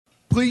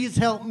Please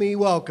help me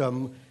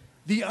welcome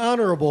the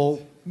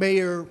Honorable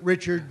Mayor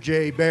Richard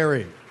J.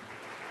 Berry.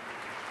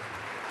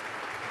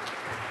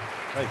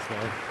 Thanks,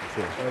 man.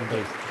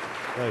 Thanks.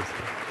 Thanks.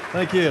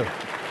 Thank you.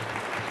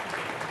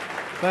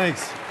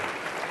 Thanks.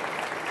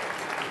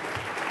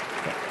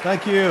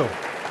 Thank you.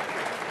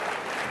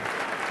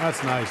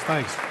 That's nice.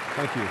 Thanks.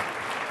 Thank you.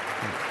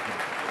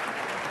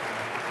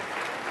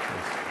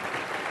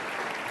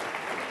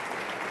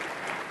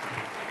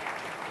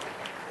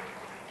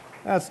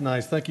 That's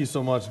nice. Thank you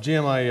so much.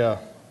 Jim, I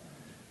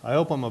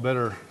hope I'm a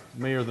better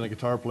mayor than a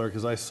guitar player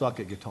because I suck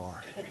at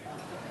guitar.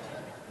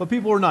 But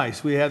people were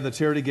nice. We had the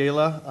charity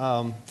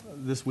gala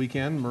this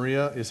weekend.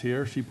 Maria is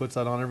here. She puts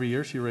that on every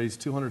year. She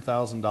raised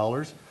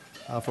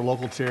 $200,000 for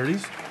local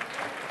charities.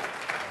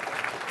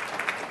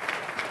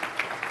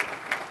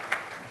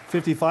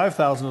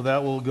 $55,000 of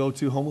that will go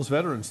to homeless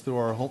veterans through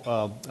our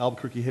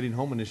Albuquerque Hitting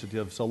Home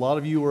initiative. So a lot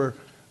of you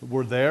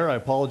were there. I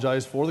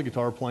apologize for the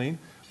guitar playing,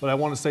 but I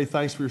want to say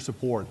thanks for your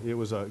support. It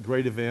was a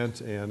great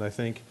event, and I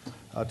think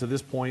to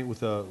this point, with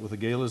the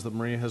galas that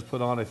Maria has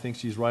put on, I think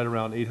she's right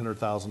around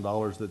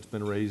 $800,000 that's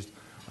been raised,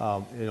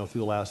 through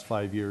the last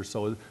 5 years.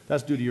 So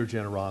that's due to your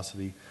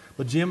generosity.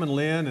 But Jim and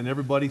Lynn and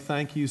everybody,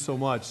 thank you so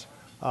much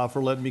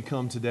for letting me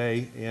come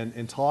today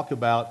and talk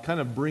about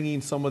kind of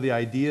bringing some of the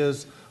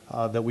ideas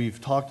that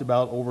we've talked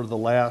about over the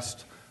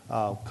last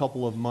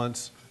couple of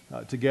months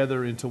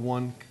together into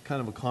one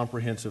kind of a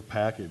comprehensive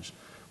package.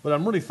 But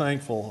I'm really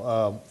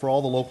thankful for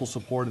all the local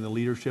support and the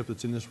leadership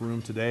that's in this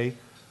room today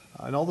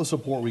and all the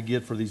support we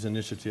get for these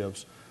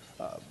initiatives.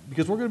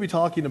 Because we're going to be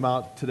talking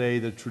about today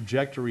the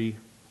trajectory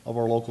of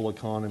our local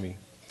economy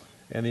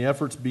and the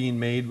efforts being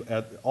made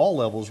at all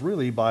levels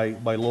really by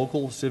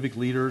local civic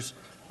leaders,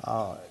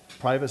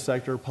 private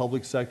sector,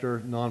 public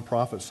sector,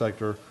 nonprofit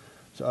sector,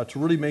 to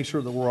really make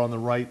sure that we're on the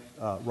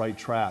right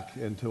track.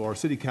 And to our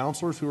city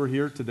councilors who are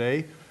here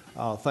today,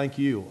 thank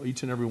you,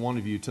 each and every one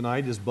of you.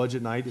 Tonight is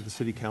budget night at the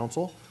city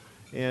council,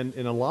 and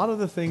a lot of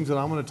the things that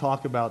I'm going to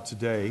talk about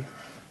today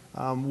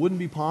wouldn't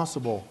be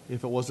possible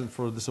if it wasn't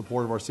for the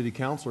support of our city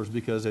councilors,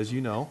 because as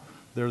you know,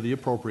 they're the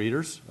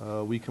appropriators.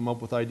 We come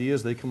up with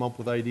ideas, they come up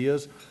with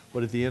ideas,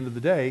 but at the end of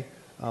the day,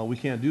 we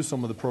can't do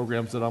some of the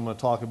programs that I'm going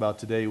to talk about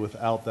today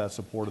without that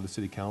support of the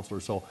city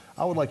councilors. So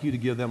I would like you to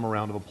give them a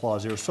round of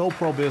applause. They're so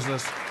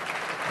pro-business.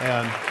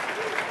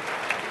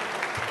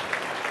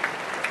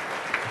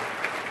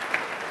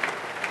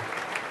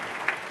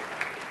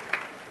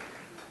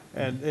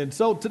 And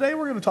so today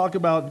we're going to talk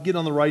about getting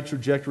on the right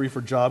trajectory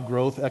for job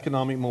growth,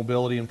 economic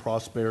mobility, and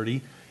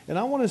prosperity. And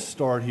I want to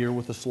start here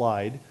with a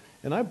slide.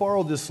 And I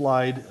borrowed this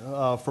slide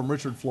from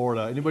Richard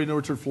Florida. Anybody know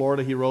Richard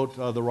Florida? He wrote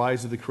The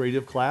Rise of the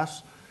Creative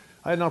Class.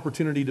 I had an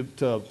opportunity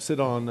to sit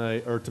on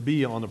to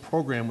be on a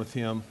program with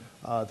him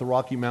at the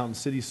Rocky Mountain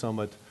City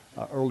Summit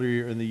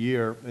earlier in the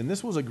year. And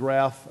this was a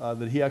graph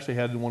that he actually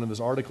had in one of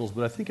his articles,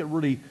 but I think it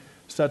really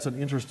sets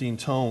an interesting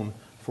tone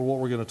for what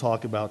we're going to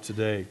talk about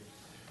today.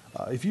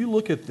 If you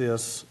look at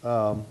this,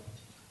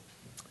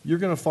 you're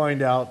going to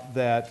find out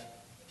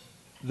that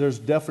there's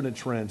definite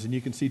trends, and you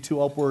can see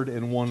two upward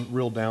and one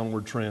real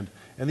downward trend.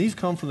 And these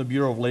come from the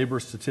Bureau of Labor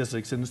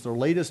Statistics, and it's their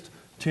latest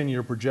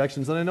 10-year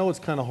projections. And I know it's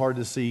kind of hard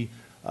to see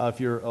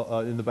if you're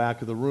in the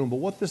back of the room, but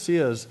what this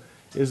is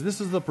this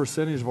is the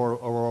percentage of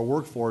our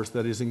workforce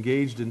that is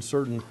engaged in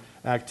certain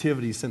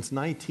activities since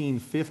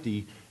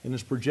 1950, and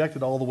is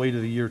projected all the way to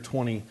the year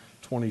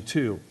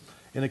 2022.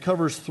 And it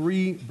covers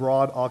three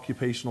broad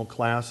occupational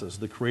classes: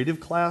 the creative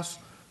class,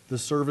 the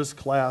service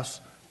class,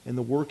 and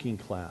the working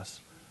class.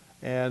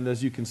 And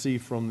as you can see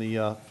from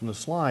the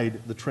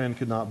slide, the trend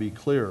could not be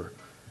clearer.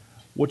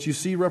 What you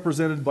see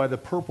represented by the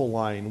purple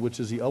line, which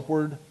is the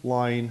upward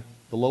line,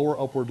 the lower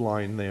upward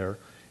line there,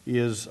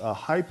 is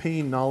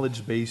high-paying,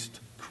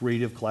 knowledge-based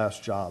creative class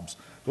jobs.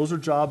 Those are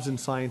jobs in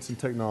science and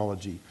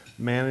technology,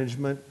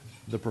 management,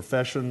 the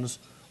professions,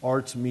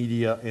 arts,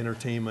 media,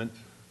 entertainment,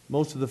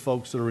 most of the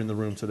folks that are in the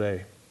room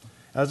today.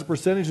 As a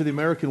percentage of the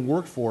American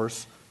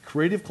workforce,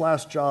 creative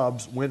class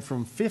jobs went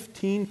from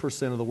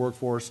 15% of the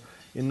workforce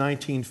in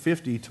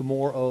 1950 to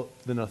more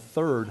than a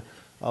third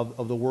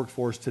of the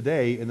workforce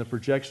today, and the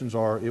projections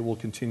are it will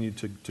continue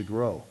to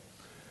grow.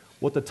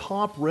 What the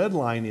top red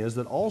line is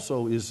that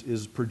also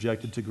is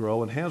projected to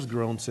grow and has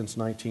grown since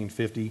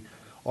 1950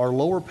 are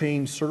lower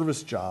paying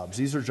service jobs.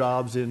 These are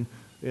jobs in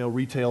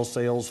retail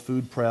sales,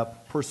 food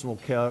prep, personal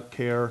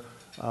care,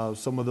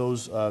 some of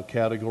those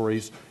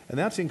categories. And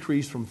that's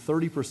increased from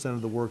 30%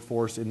 of the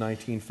workforce in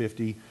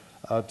 1950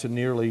 to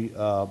nearly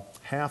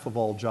half of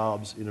all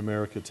jobs in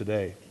America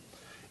today.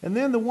 And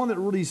then the one that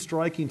really is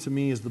striking to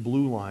me is the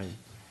blue line.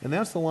 And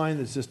that's the line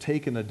that's just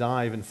taken a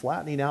dive and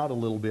flattening out a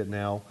little bit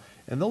now.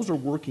 And those are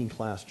working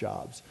class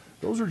jobs.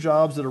 Those are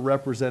jobs that are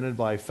represented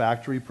by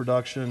factory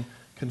production,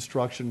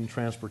 construction, and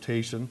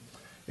transportation.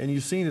 And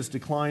you've seen it's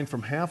declined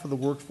from half of the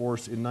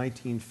workforce in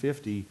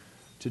 1950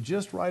 to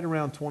just right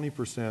around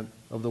 20%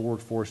 of the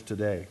workforce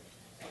today.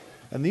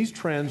 And these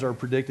trends are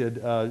predicted,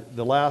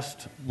 the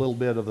last little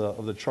bit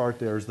of the chart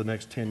there is the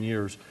next 10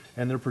 years,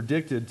 and they're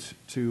predicted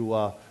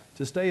to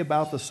stay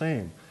about the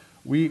same.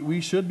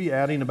 We should be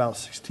adding about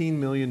 16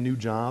 million new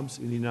jobs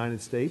in the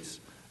United States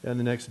in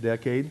the next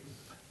decade.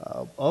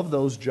 Of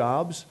those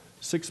jobs,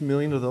 6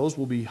 million of those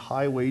will be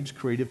high-wage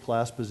creative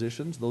class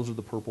positions. Those are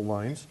the purple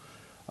lines.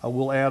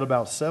 We'll add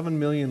about 7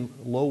 million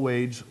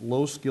low-wage,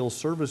 low-skill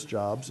service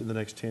jobs in the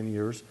next 10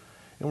 years.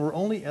 And we're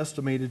only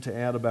estimated to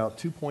add about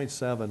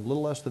 2.7, a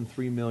little less than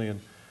 3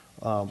 million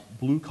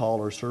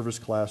blue-collar service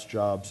class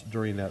jobs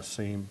during that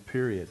same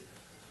period.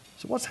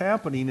 So what's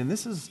happening, and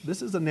this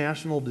is a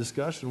national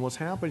discussion, what's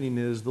happening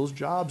is those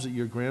jobs that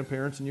your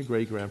grandparents and your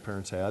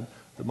great-grandparents had,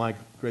 that my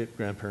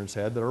great-grandparents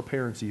had, that our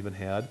parents even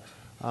had,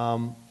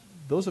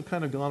 those have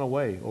kind of gone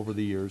away over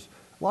the years.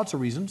 Lots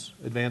of reasons: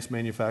 advanced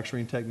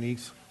manufacturing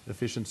techniques,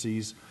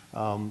 efficiencies,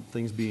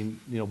 things being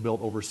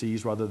built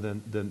overseas rather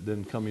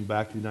than coming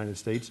back to the United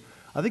States.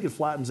 I think it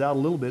flattens out a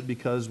little bit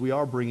because we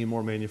are bringing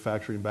more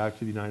manufacturing back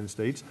to the United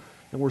States,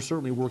 and we're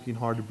certainly working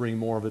hard to bring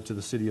more of it to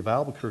the city of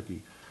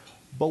Albuquerque.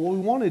 But what we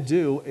want to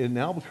do in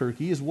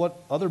Albuquerque is what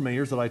other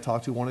mayors that I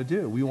talk to want to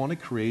do. We want to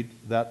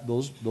create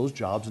those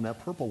jobs in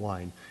that purple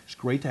line. It's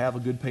great to have a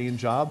good paying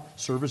job.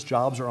 Service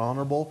jobs are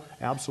honorable.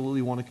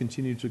 Absolutely want to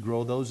continue to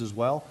grow those as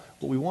well.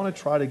 But we want to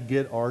try to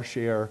get our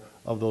share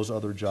of those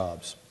other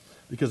jobs,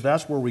 because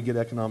that's where we get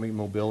economic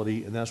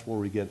mobility and that's where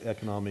we get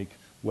economic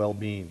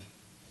well-being.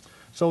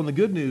 So, and the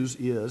good news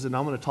is, and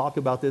I'm going to talk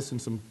about this in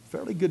some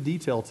fairly good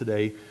detail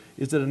today,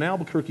 is that in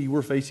Albuquerque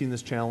we're facing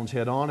this challenge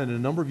head on, and a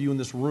number of you in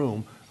this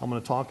room I'm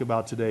going to talk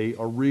about today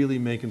are really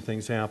making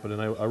things happen,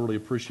 and I really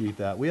appreciate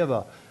that. We have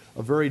a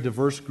very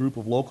diverse group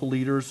of local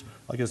leaders,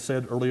 like I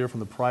said earlier,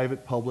 from the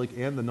private, public,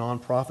 and the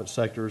nonprofit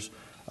sectors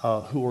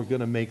who are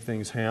going to make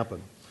things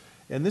happen.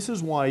 And this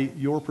is why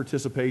your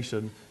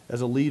participation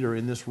as a leader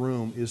in this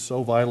room is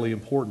so vitally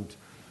important.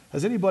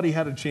 Has anybody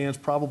had a chance?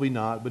 Probably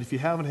not, but if you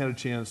haven't had a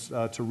chance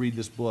to read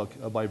this book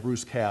by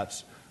Bruce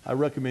Katz, I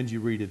recommend you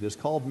read it. It's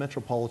called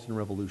Metropolitan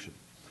Revolution.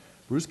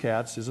 Bruce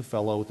Katz is a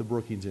fellow at the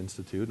Brookings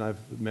Institute, and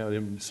I've met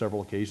him on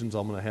several occasions.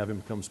 I'm going to have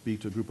him come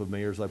speak to a group of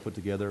mayors I put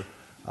together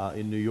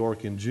in New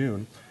York in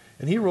June.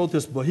 And he wrote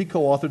this book, he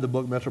co-authored the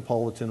book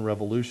Metropolitan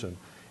Revolution.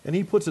 And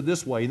he puts it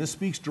this way, and this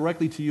speaks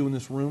directly to you in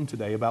this room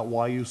today about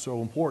why you're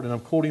so important. And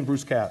I'm quoting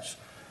Bruce Katz.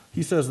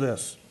 He says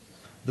this: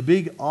 the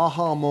big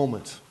aha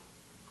moment,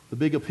 the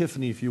big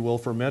epiphany, if you will,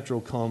 for Metro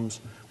comes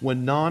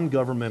when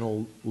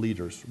non-governmental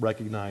leaders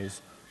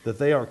recognize that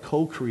they are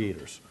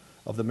co-creators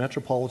of the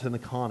metropolitan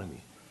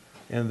economy,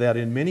 and that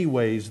in many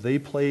ways they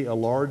play a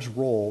large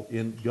role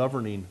in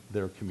governing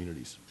their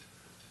communities.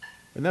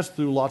 And that's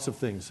through lots of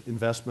things: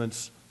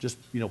 investments, just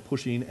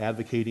pushing,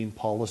 advocating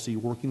policy,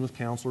 working with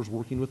councilors,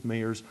 working with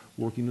mayors,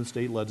 working with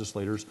state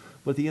legislators.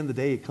 But at the end of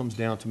the day, it comes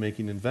down to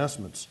making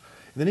investments.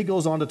 And then he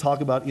goes on to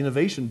talk about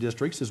innovation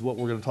districts, is what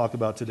we're going to talk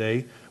about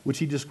today, which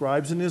he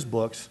describes in his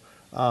books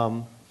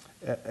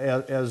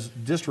as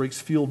districts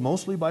fueled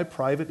mostly by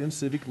private and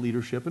civic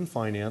leadership and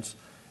finance,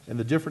 and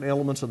the different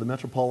elements of the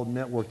metropolitan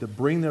network that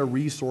bring their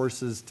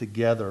resources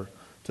together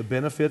to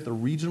benefit the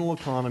regional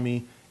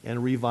economy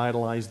and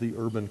revitalize the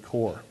urban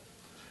core.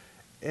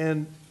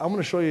 And I'm going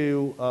to show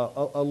you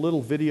a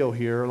little video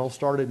here, and I'll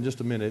start it in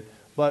just a minute.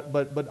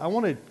 But I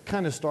want to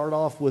kind of start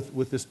off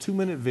with this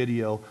 2-minute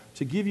video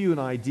to give you an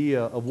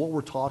idea of what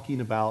we're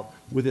talking about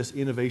with this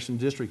innovation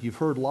district. You've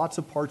heard lots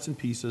of parts and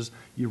pieces.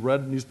 You've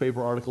read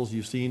newspaper articles.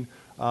 You've seen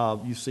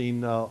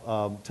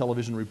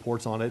television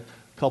reports on it.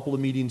 A couple of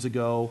meetings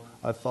ago,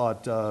 I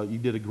thought you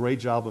did a great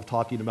job of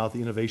talking about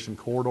the innovation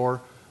corridor.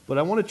 But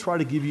I want to try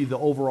to give you the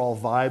overall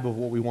vibe of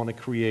what we want to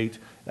create,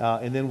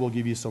 and then we'll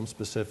give you some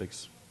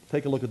specifics.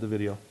 Take a look at the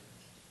video.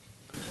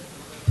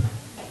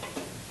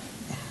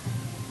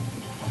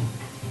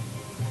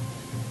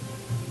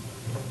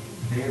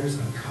 There's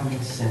a coming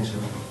center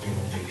of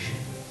innovation,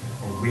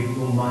 a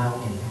radial mile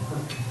in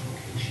perfect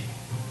location,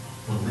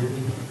 for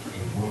living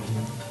and working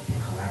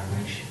in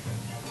collaboration,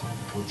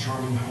 where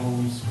charming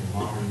homes and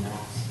modern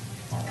walks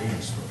are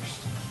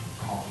interspersed with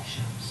coffee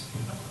shops,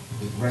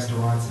 with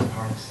restaurants and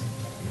parks,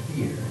 and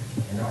theater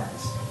and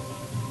arts,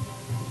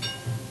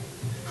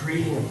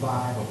 creating a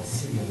vibe of a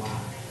city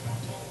alive,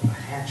 a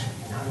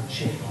hatchery not of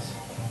chickens,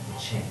 but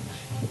change.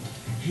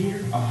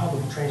 Here, a hub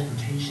of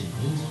transportation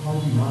links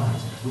hungry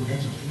minds with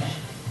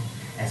education,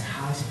 as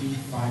high-speed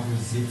fiber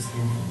zips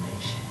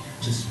information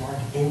to spark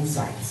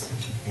insights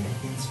and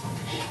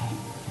inspiration,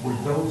 where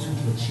those who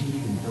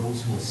achieve and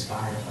those who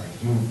aspire are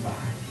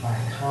unified by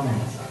a common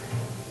desire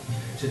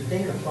to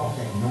think a thought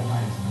that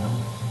nobody's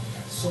known,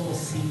 sow a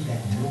seed that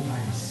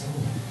nobody's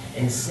sown,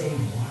 and say,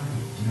 why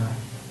not?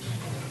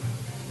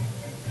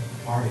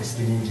 Artists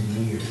and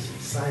engineers,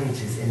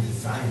 scientists and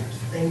designers,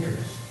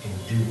 thinkers and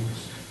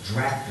doers,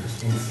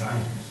 drafters and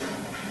signers,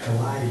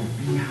 collide in a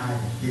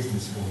beehive of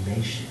business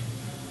formation,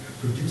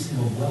 producing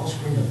a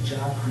wellspring of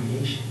job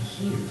creation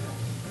here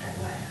at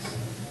last.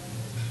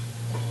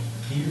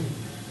 Here,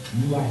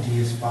 new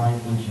ideas find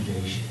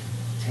incubation,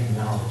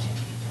 technology,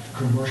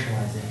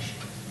 commercialization.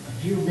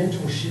 Here,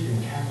 mentorship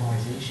and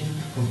capitalization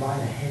provide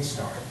a head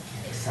start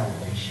and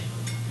acceleration.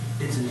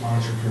 It's an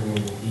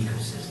entrepreneurial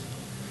ecosystem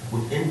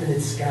with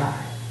infinite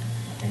sky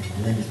and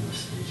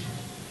limitless vision.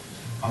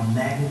 a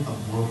magnet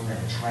of growth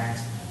that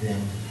attracts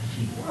them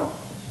here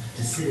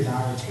to sit at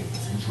our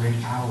tables and drink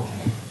our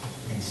beer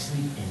and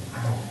sleep in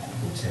our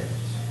hotels.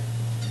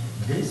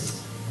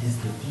 This is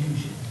the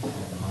fusion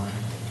of mind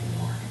and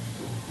market.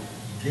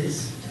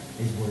 This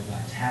is where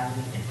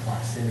vitality and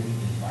proximity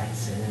invite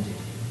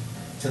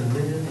serendipity to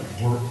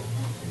live, work,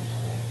 and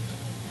play.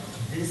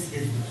 This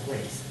is the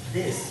place.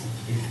 This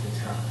is the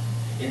time.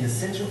 In the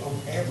center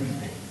of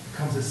everything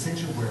comes a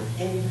center where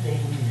anything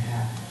can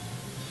happen.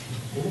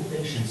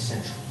 Innovation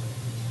Central.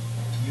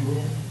 You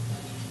in?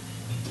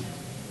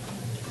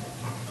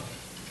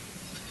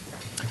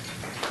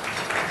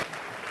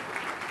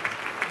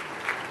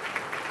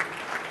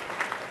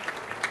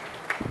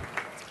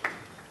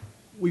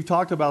 We've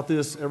talked about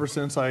this ever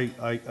since I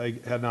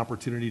had an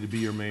opportunity to be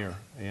your mayor.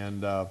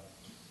 And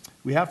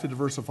we have to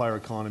diversify our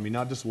economy,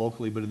 not just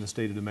locally, but in the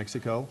state of New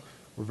Mexico.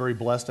 We're very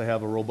blessed to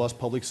have a robust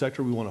public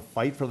sector. We want to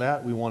fight for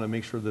that. We want to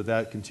make sure that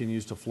that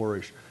continues to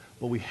flourish.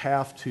 But we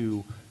have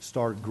to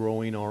start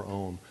growing our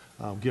own.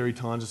 Gary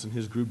Tonjes and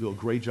his group do a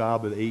great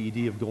job at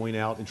AED of going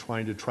out and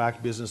trying to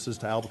attract businesses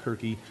to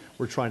Albuquerque.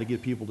 We're trying to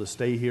get people to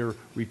stay here,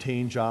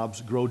 retain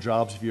jobs, grow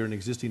jobs if you're an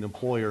existing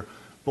employer.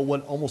 But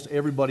what almost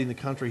everybody in the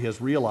country has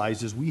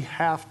realized is we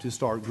have to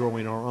start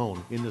growing our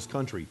own in this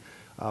country.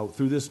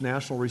 Through this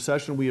national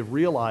recession, we have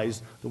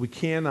realized that we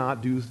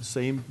cannot do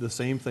the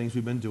same things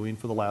we've been doing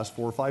for the last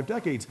 4 or 5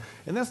 decades.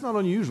 And that's not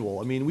unusual.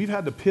 I mean, we've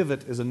had to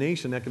pivot as a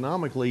nation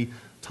economically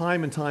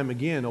time and time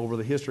again over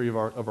the history of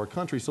our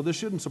country, so this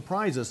shouldn't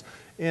surprise us.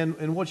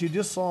 And what you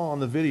just saw on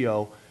the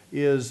video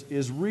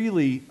is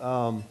really,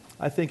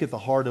 I think, at the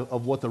heart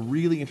of what the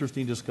really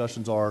interesting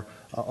discussions are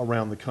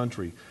around the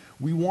country.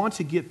 We want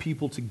to get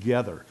people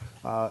together,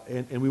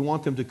 and we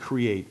want them to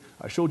create.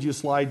 I showed you a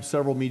slide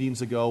several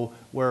meetings ago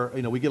where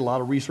we get a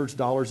lot of research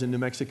dollars in New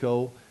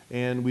Mexico,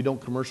 and we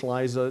don't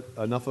commercialize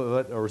enough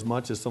of it or as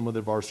much as some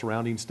of our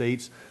surrounding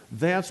states.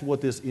 That's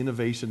what this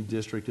innovation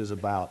district is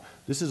about.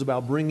 This is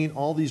about bringing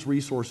all these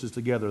resources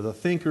together, the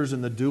thinkers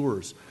and the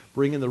doers,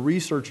 bringing the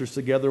researchers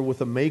together with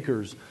the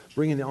makers,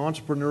 bringing the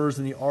entrepreneurs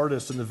and the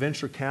artists and the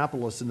venture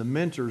capitalists and the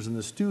mentors and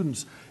the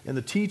students and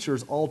the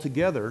teachers all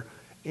together.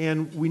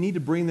 And we need to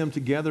bring them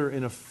together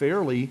in a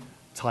fairly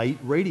tight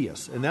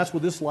radius. And that's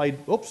what this slide,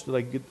 oops, did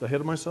I get ahead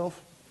of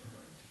myself?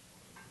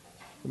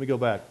 Let me go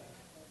back.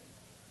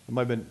 I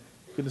might have been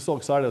getting so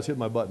excited I was hitting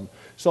my button.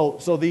 So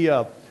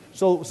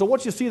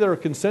what you see there are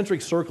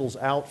concentric circles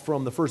out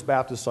from the First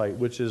Baptist site,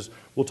 which is,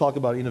 we'll talk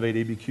about Innovate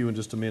ABQ in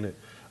just a minute.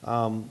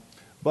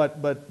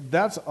 But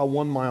that's a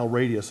 1 mile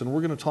radius, and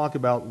we're going to talk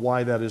about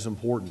why that is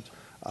important.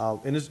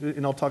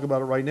 And I'll talk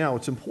about it right now.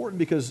 It's important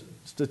because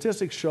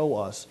statistics show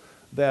us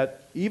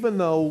that even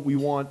though we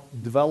want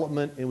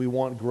development and we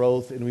want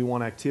growth and we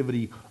want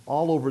activity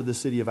all over the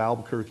city of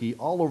Albuquerque,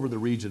 all over the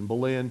region,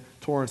 Belen,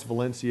 Torrance,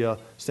 Valencia,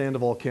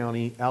 Sandoval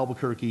County,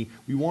 Albuquerque,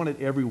 we want it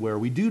everywhere.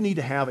 We do need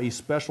to have a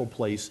special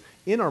place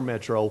in our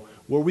metro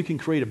where we can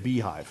create a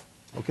beehive,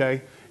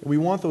 okay? And we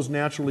want those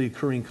naturally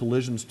occurring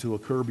collisions to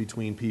occur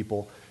between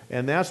people,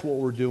 and that's what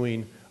we're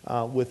doing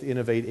with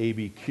Innovate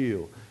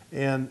ABQ.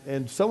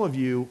 And some of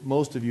you,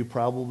 most of you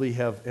probably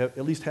have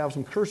at least have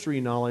some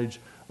cursory knowledge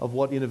of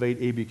what Innovate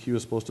ABQ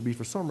is supposed to be.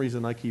 For some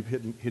reason, I keep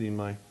hitting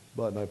my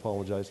button. I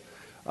apologize.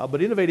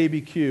 But Innovate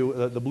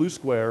ABQ, the blue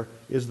square,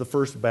 is the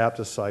First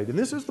Baptist site. And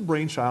this is the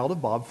brainchild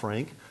of Bob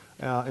Frank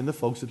and the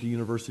folks at the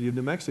University of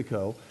New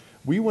Mexico.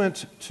 We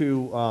went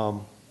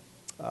to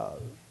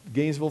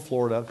Gainesville,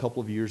 Florida, a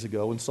couple of years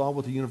ago and saw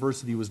what the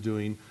university was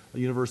doing, the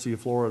University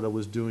of Florida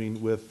was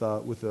doing with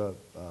the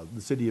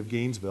city of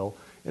Gainesville,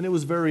 and it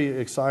was very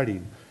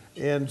exciting.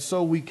 And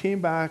so we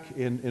came back,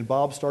 and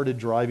Bob started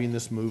driving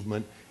this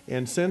movement.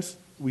 And since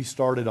we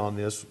started on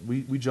this,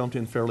 we jumped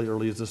in fairly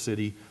early as a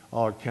city.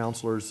 Our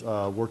counselors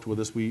worked with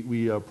us.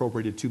 We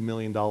appropriated $2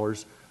 million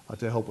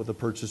to help with the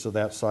purchase of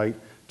that site.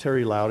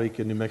 Terry Laudick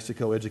and New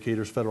Mexico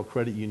Educators Federal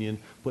Credit Union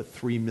put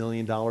 $3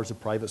 million of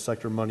private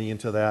sector money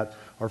into that.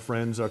 Our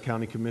friends, our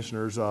county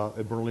commissioners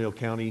at Bernalillo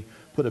County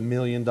put $1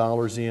 million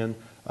in.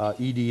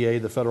 EDA,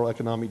 the Federal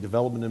Economic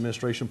Development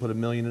Administration, put $1.5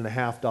 million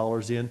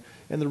in.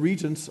 And the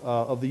regents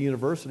of the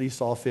university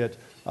saw fit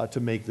to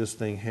make this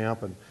thing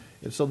happen.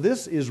 And so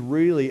this is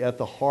really at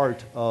the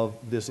heart of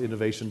this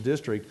innovation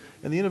district.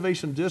 And the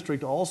innovation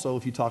district also,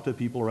 if you talk to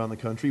people around the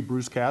country,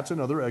 Bruce Katz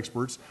and other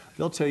experts,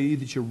 they'll tell you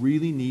that you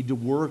really need to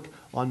work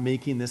on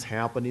making this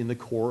happen in the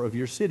core of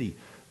your city.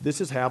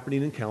 This is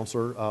happening in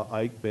Councilor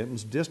Ike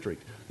Benton's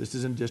district. This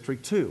is in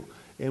District 2.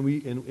 And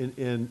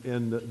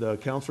the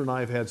counselor and I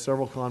have had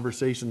several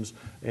conversations,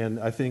 and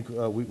I think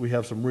we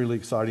have some really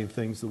exciting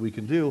things that we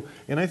can do.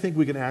 And I think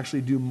we can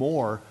actually do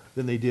more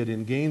than they did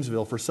in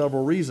Gainesville for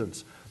several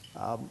reasons.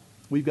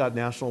 We've got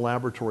national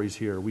laboratories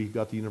here. We've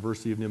got the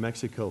University of New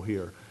Mexico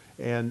here.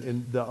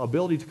 And the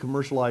ability to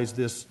commercialize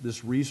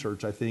this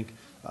research, I think,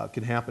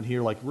 can happen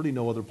here like really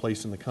no other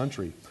place in the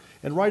country.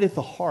 And right at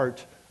the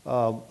heart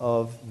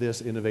of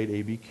this Innovate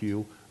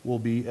ABQ will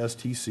be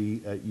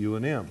STC at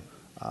UNM.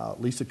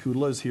 Lisa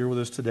Kudla is here with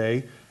us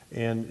today,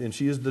 and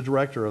she is the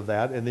director of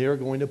that, and they are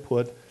going to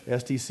put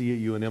STC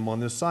at UNM on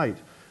this site.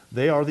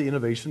 They are the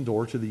innovation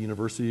door to the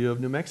University of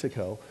New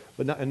Mexico.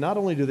 And not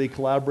only do they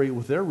collaborate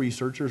with their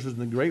researchers and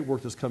the great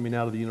work that's coming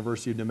out of the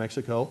University of New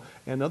Mexico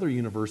and other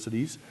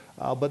universities,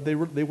 but they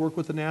work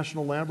with the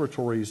national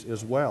laboratories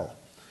as well.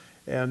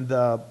 And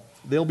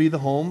they'll be the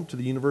home to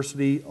the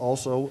university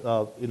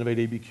also. Innovate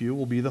ABQ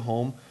will be the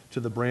home to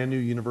the brand new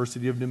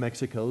University of New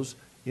Mexico's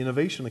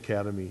Innovation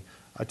Academy.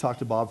 I talked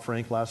to Bob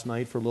Frank last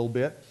night for a little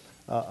bit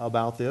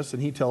about this,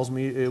 and he tells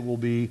me it will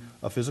be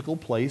a physical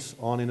place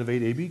on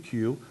Innovate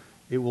ABQ.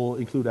 It will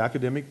include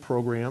academic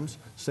programs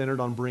centered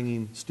on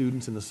bringing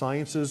students in the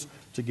sciences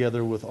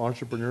together with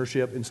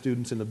entrepreneurship and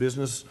students in the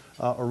business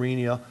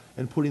arena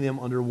and putting them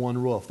under one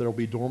roof. There will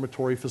be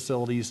dormitory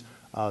facilities,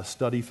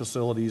 study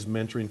facilities,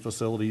 mentoring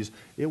facilities.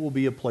 It will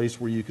be a place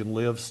where you can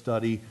live,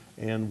 study,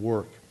 and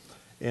work.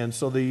 And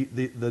so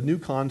the new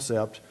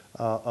concept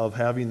of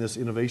having this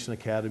Innovation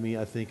Academy,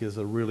 I think, is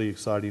a really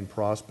exciting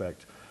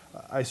prospect.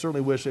 I certainly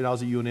wish that I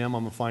was at UNM.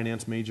 I'm a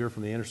finance major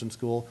from the Anderson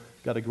School,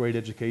 got a great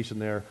education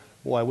there.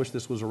 Boy, I wish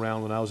this was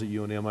around when I was at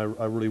UNM.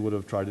 I really would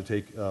have tried to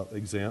take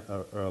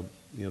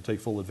take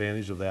full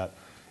advantage of that.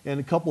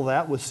 And couple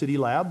that with City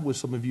Lab, which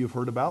some of you have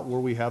heard about, where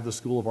we have the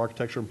School of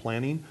Architecture and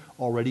Planning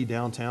already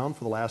downtown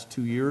for the last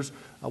 2 years.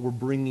 We're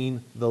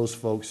bringing those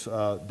folks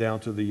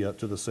down to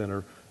the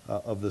center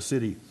of the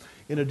city.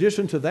 In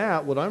addition to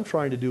that, what I'm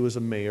trying to do as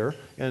a mayor,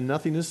 and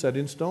nothing is set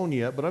in stone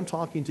yet, but I'm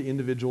talking to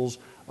individuals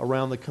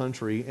around the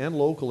country and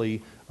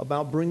locally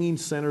about bringing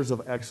centers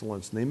of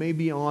excellence. And they may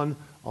be on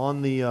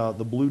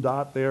the blue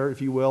dot there,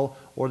 if you will,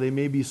 or they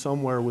may be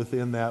somewhere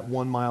within that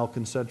 1 mile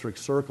concentric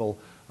circle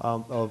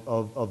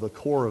of the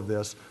core of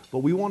this. But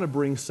we want to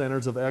bring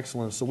centers of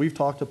excellence. So we've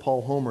talked to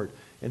Paul Homert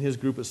and his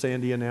group at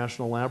Sandia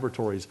National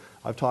Laboratories.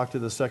 I've talked to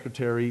the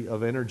Secretary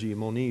of Energy,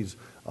 Moniz,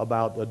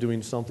 about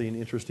doing something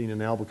interesting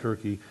in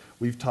Albuquerque.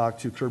 We've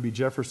talked to Kirby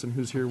Jefferson,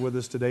 who's here with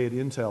us today at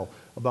Intel,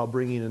 about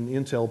bringing an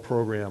Intel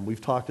program.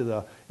 We've talked to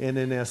the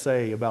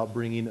NNSA about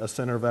bringing a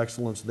center of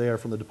excellence there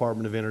from the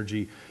Department of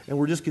Energy. And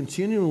we're just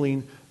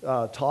continuing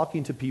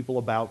talking to people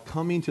about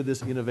coming to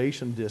this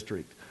innovation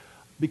district.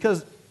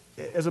 Because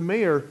as a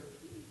mayor,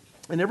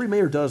 and every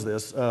mayor does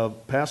this,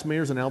 past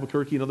mayors in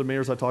Albuquerque and other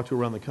mayors I talk to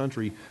around the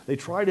country, they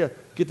try to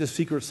get the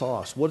secret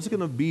sauce. What is it going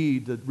to be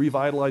that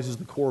revitalizes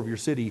the core of your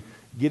city?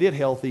 Get it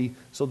healthy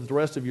so that the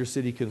rest of your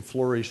city can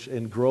flourish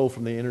and grow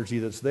from the energy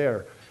that's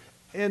there.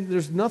 And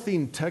there's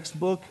nothing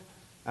textbook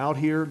out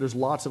here. There's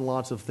lots and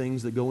lots of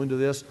things that go into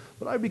this.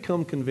 But I've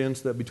become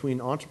convinced that between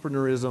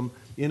entrepreneurism,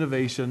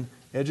 innovation,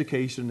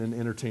 education, and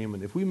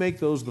entertainment, if we make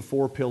those the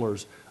 4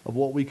 pillars of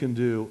what we can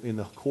do in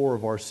the core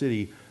of our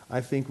city,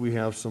 I think we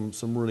have some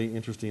really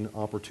interesting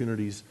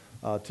opportunities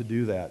to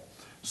do that.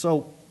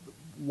 So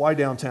why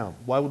downtown?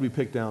 Why would we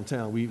pick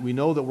downtown? We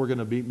know that we're going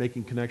to be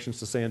making connections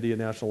to Sandia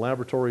National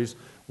Laboratories.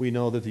 We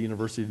know that the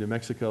University of New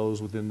Mexico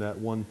is within that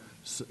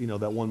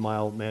that 1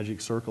 mile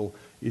magic circle,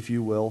 if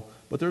you will.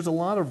 But there's a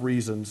lot of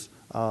reasons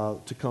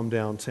to come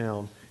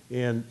downtown,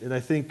 and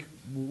I think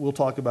we'll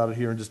talk about it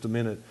here in just a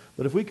minute.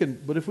 But if we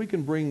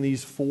can bring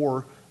these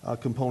 4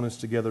 components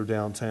together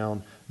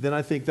downtown, then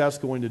I think that's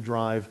going to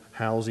drive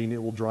housing.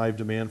 It will drive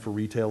demand for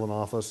retail and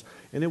office,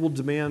 and it will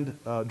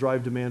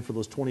drive demand for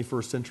those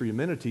 21st century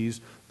amenities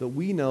that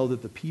we know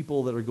that the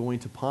people that are going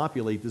to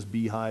populate this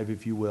beehive,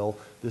 if you will,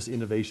 this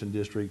innovation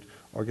district,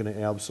 are going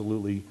to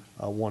absolutely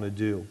want to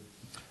do.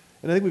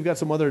 And I think we've got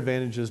some other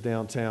advantages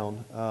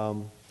downtown.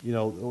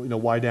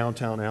 Why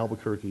downtown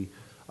Albuquerque?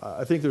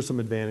 I think there's some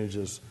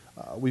advantages.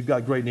 We've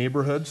got great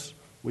neighborhoods.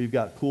 We've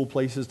got cool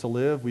places to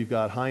live. We've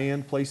got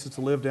high-end places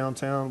to live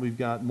downtown. We've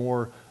got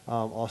more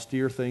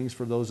austere things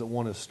for those that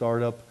want to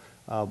start up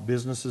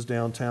businesses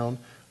downtown.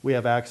 We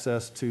have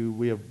access to,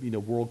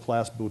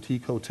 world-class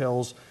boutique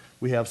hotels.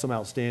 We have some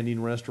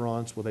outstanding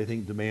restaurants with, I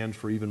think, demand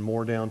for even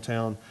more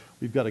downtown.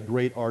 We've got a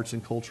great arts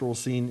and cultural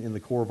scene in the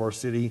core of our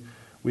city.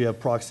 We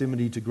have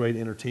proximity to great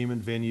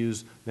entertainment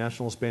venues,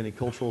 National Hispanic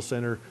Cultural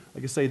Center.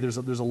 Like I say, there's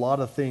a lot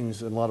of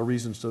things and a lot of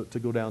reasons to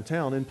go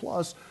downtown. And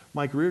plus,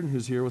 Mike Reardon,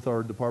 who's here with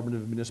our Department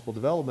of Municipal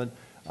Development,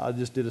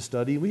 just did a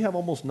study. We have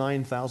almost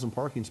 9,000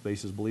 parking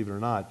spaces, believe it or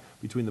not,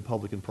 between the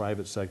public and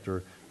private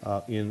sector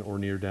in or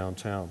near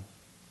downtown.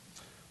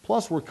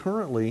 Plus, we're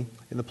currently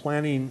in the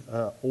planning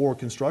or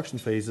construction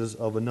phases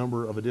of a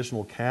number of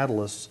additional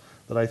catalysts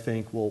that I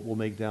think will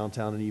make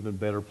downtown an even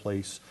better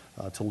place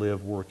to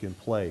live, work, and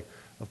play.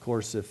 Of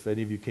course, if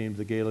any of you came to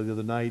the gala the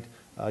other night,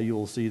 you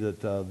will see that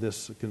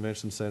this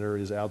convention center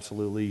is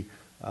absolutely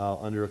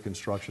under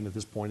construction at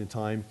this point in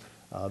time.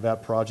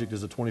 That project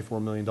is a $24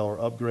 million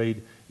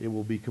upgrade. It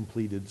will be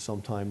completed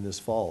sometime this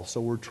fall. So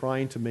we're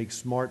trying to make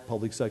smart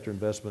public sector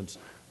investments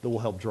that will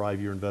help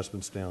drive your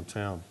investments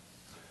downtown.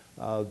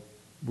 We're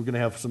going to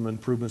have some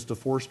improvements to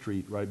 4th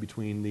Street, right,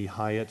 between the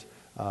Hyatt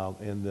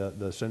and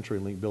the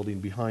CenturyLink building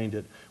behind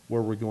it,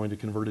 where we're going to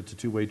convert it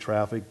to 2-way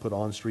traffic, put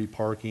on-street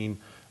parking.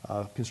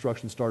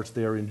 Construction starts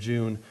there in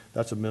June.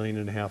 That's a $1.5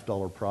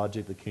 million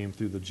project that came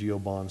through the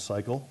GEO-bond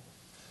cycle.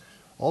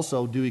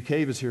 Also, Dewey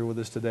Cave is here with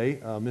us today.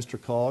 Mr.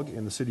 Cog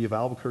and the city of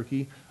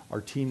Albuquerque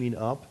are teaming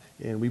up,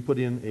 and we put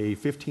in a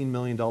 $15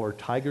 million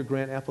Tiger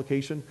grant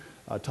application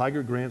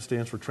Tiger grant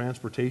stands for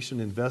Transportation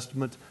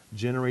Investment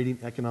Generating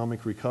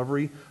Economic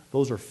Recovery.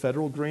 Those are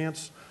federal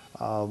grants.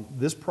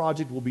 This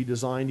project will be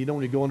designed, you know,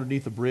 when you go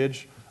underneath the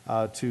bridge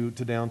to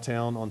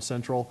downtown on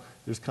Central,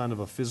 there's kind of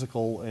a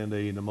physical and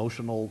an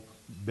emotional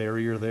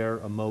barrier there,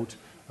 a moat.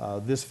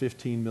 This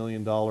 $15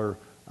 million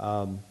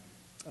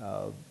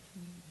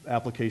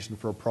application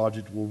for a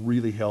project will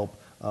really help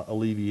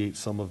alleviate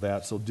some of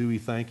that. So Dewey,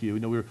 thank you. You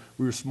know, we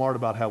were smart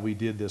about how we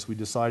did this. We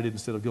decided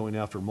instead of going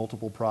after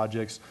multiple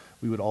projects,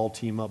 we would all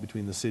team up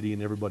between the city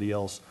and everybody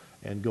else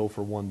and go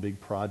for one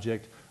big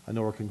project. I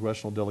know our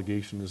congressional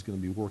delegation is going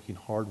to be working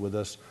hard with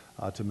us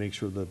to make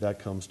sure that that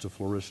comes to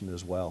fruition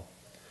as well.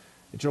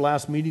 At your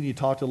last meeting, you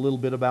talked a little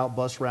bit about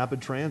bus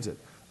rapid transit.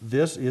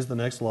 This is the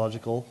next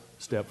logical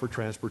step for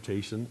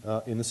transportation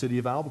in the city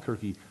of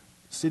Albuquerque.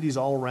 Cities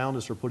all around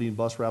us are putting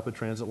bus rapid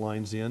transit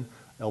lines in.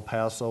 El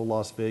Paso,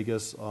 Las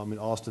Vegas, in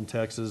Austin,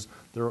 Texas,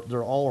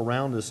 they're all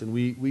around us, and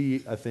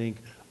we I think,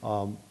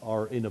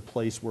 are in a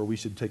place where we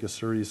should take a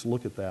serious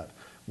look at that.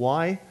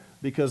 Why?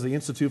 Because the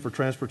Institute for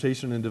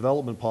Transportation and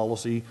Development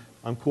Policy,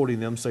 I'm quoting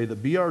them, say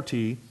that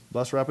BRT,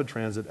 bus rapid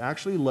transit,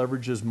 actually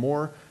leverages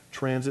more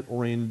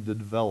transit-oriented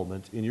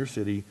development in your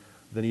city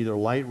than either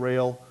light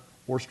rail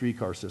or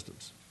streetcar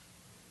systems.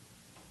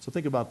 So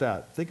think about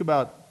that. Think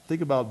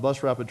about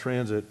bus rapid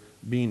transit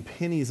being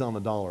pennies on the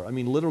dollar. I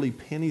mean, literally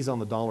pennies on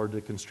the dollar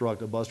to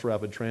construct a bus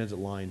rapid transit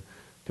line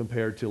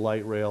compared to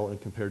light rail and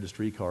compared to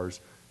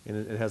streetcars. And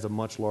it has a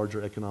much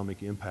larger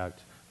economic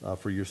impact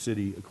for your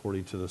city,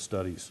 according to the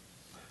studies.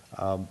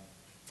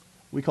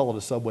 We call it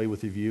a subway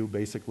with a view,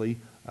 basically.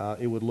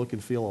 It would look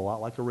and feel a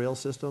lot like a rail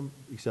system,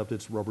 except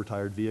it's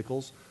rubber-tired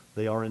vehicles.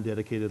 They are in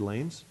dedicated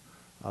lanes.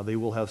 They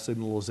will have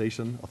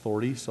signalization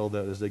authority so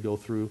that as they go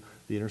through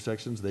the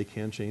intersections, they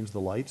can change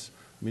the lights.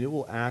 I mean, it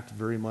will act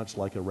very much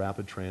like a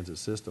rapid transit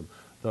system.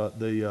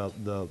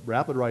 The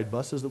rapid ride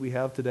buses that we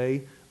have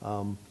today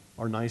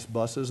are nice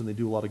buses, and they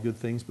do a lot of good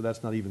things, but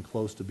that's not even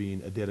close to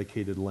being a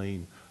dedicated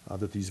lane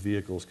that these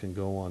vehicles can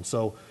go on.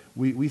 So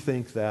we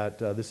think that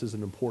this is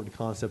an important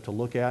concept to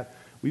look at.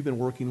 We've been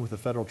working with the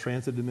Federal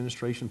Transit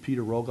Administration,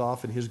 Peter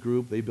Rogoff and his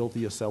group. They built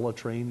the Acela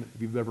train.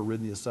 If you've ever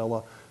ridden the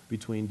Acela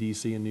between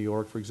DC and New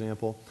York, for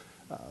example,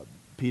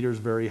 Peter's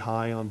very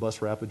high on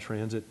bus rapid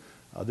transit.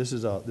 This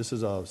is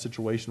a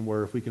situation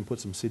where if we can put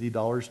some city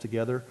dollars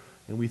together,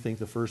 and we think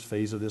the first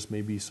phase of this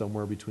may be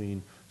somewhere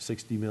between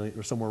 60 million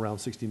or somewhere around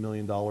 $60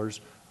 million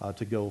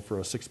to go for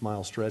a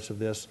 6-mile stretch of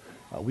this,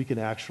 we can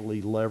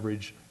actually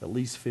leverage at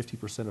least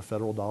 50% of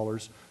federal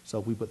dollars. So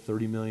if we put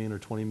 30 million or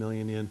 20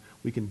 million in,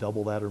 we can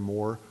double that or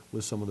more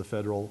with some of the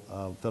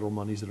federal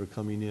monies that are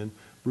coming in.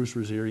 Bruce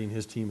Rosieri and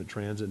his team at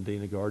Transit and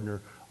Dana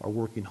Gardner are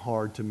working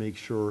hard to make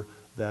sure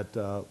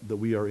that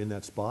we are in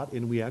that spot,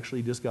 and we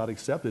actually just got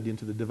accepted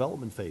into the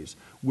development phase,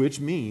 which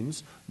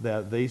means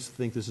that they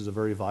think this is a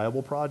very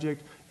viable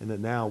project, and that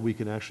now we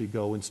can actually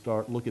go and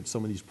look at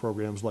some of these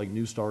programs like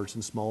New Starts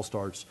and Small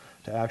Starts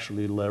to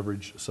actually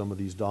leverage some of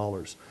these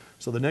dollars.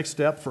 So the next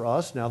step for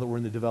us, now that we're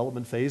in the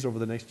development phase over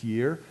the next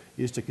year,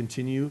 is to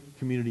continue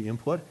community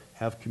input,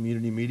 have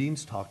community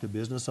meetings, talk to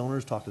business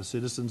owners, talk to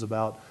citizens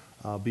about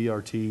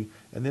BRT,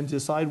 and then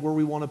decide where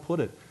we want to put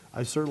it.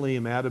 I certainly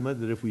am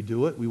adamant that if we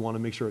do it, we want to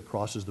make sure it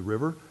crosses the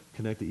river,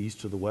 connect the east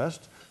to the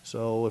west.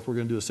 So if we're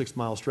going to do a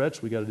 6-mile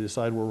stretch, we got to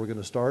decide where we're going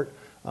to start.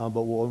 But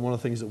one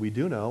of the things that we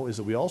do know is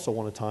that we also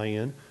want to tie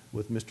in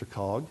with Mr.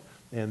 Cog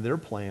and their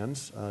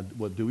plans,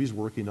 what Dewey's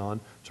working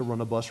on, to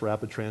run a bus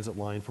rapid transit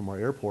line from our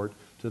airport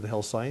to the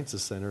Health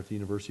Sciences Center at the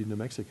University of New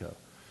Mexico.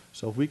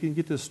 So if we can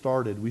get this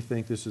started, we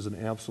think this is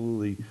an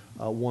absolutely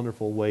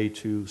wonderful way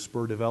to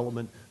spur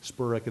development,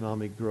 spur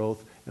economic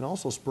growth, and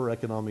also spur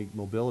economic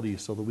mobility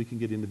so that we can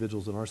get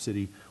individuals in our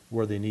city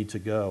where they need to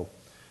go.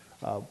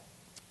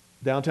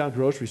 Downtown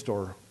grocery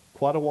store,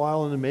 quite a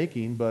while in the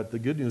making, but the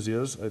good news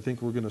is I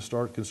think we're going to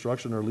start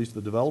construction, or at least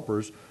the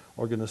developers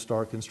are going to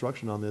start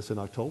construction on this in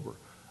October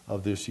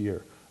of this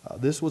year.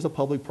 This was a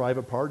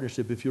public-private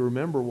partnership. If you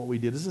remember what we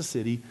did as a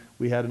city,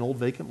 we had an old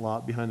vacant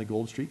lot behind the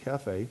Gold Street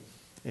Cafe.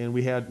 And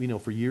we had,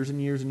 for years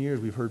and years and years,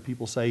 we've heard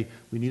people say,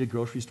 we need a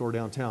grocery store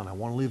downtown. I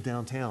want to live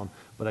downtown,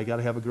 but I got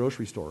to have a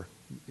grocery store.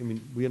 I mean,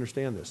 we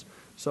understand this.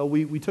 So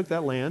we took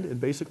that land and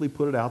basically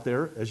put it out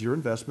there as your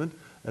investment,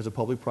 as a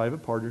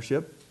public-private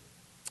partnership,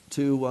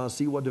 to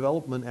see what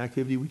development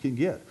activity we can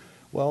get.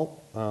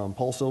 Well,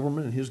 Paul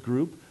Silverman and his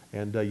group,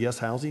 and Yes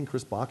Housing,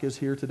 Chris Bach is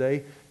here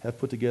today, have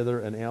put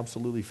together an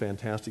absolutely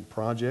fantastic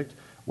project.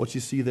 What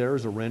you see there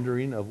is a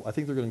rendering of, I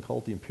think they're going to call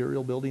it the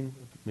Imperial Building,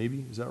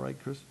 maybe. Is that right,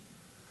 Chris?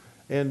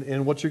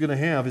 And what you're going to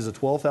have is a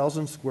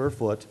 12,000 square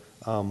foot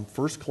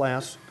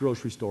first-class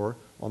grocery store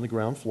on the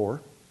ground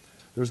floor.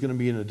 There's going to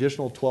be an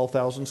additional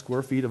 12,000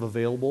 square feet of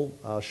available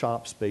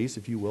shop space,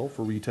 if you will,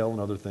 for retail and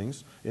other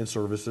things and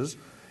services.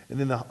 And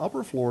then the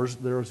upper floors,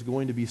 there's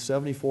going to be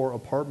 74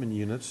 apartment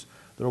units.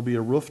 There will be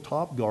a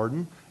rooftop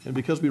garden. And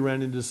because we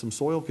ran into some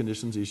soil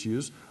conditions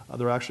issues,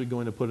 they're actually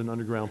going to put an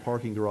underground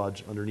parking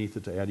garage underneath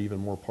it to add even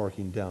more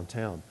parking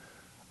downtown.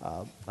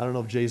 I don't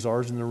know if Jay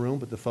Czar's in the room,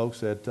 but the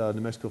folks at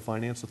New Mexico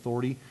Finance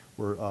Authority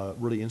were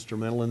really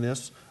instrumental in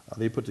this.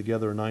 They put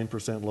together a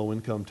 9%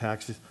 low-income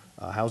tax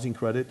housing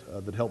credit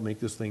that helped make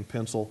this thing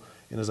pencil.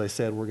 And as I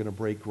said, we're going to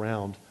break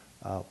ground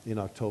in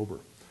October.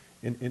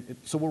 And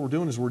so what we're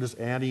doing is we're just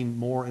adding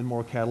more and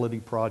more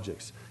catalytic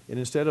projects. And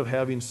instead of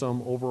having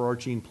some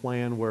overarching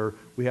plan where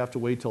we have to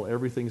wait till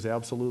everything's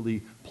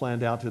absolutely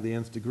planned out to the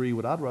nth degree,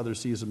 what I'd rather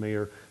see as a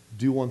mayor,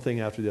 do one thing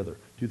after the other.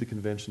 Do the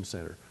convention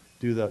center,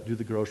 do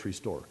the grocery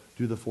store,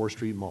 do the 4th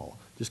Street Mall.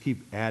 Just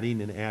keep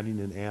adding and adding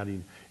and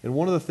adding. And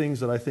one of the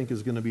things that I think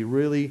is going to be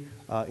really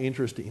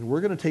interesting,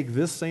 we're going to take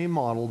this same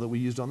model that we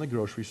used on the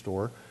grocery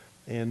store,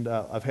 and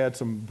I've had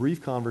some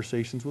brief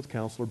conversations with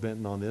Councilor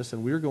Benton on this,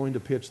 and we're going to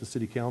pitch the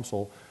City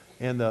Council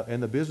and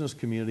the business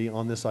community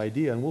on this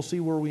idea, and we'll see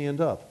where we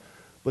end up.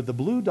 But the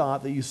blue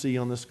dot that you see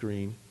on the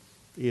screen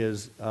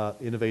is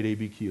Innovate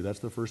ABQ. That's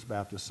the First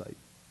Baptist site.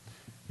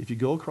 If you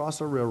go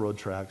across our railroad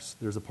tracks,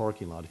 there's a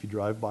parking lot. If you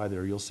drive by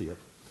there, you'll see it.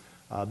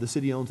 The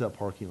city owns that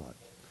parking lot.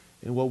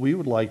 And what we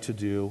would like to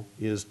do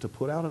is to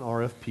put out an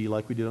RFP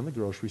like we did on the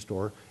grocery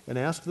store and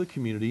ask the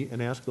community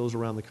and ask those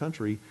around the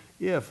country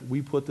if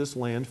we put this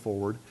land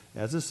forward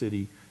as a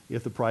city,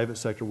 if the private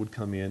sector would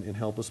come in and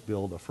help us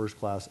build a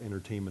first-class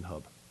entertainment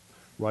hub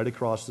right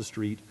across the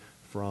street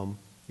from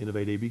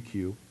Innovate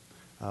ABQ.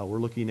 We're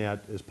looking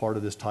at, as part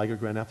of this Tiger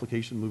Grant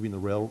application, moving the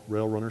rail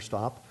runner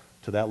stop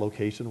to that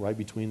location right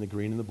between the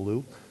green and the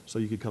blue. So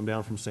you could come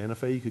down from Santa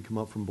Fe, you could come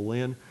up from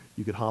Belen,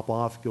 you could hop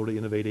off, go to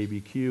Innovate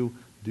ABQ,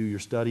 do your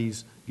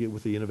studies, get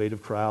with the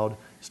innovative crowd,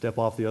 step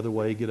off the other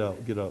way, get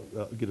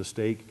a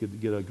steak,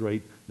 get a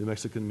great New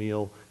Mexican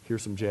meal, hear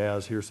some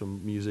jazz, hear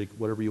some music,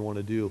 whatever you want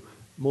to do.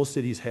 Most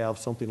cities have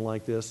something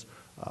like this.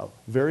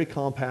 Very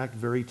compact,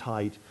 very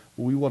tight.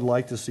 We would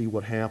like to see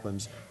what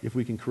happens if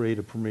we can create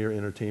a premier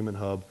entertainment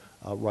hub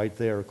right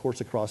there. Of course,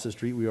 across the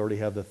street, we already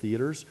have the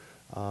theaters.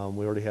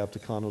 We already have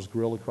Tacano's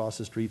Grill across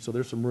the street, so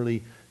there's some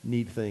really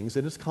neat things.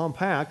 And it's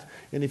compact,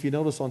 and if you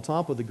notice on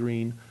top of the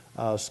green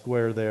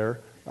square there,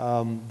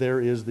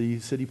 there is the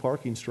city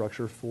parking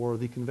structure for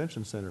the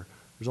convention center.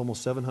 There's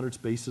almost 700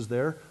 spaces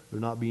there.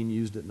 They're not being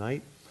used at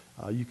night.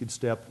 You could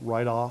step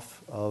right out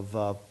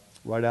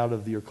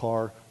of your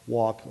car,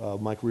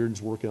 walk. Mike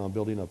Reardon's working on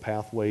building a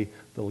pathway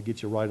that'll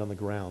get you right on the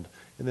ground.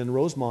 And then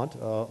Rosemont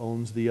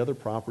owns the other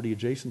property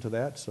adjacent to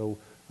that, so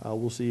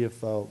we'll see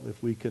if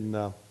we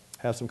can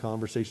have some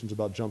conversations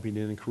about jumping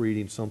in and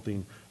creating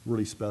something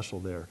really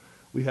special there.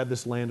 We had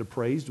this land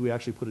appraised. We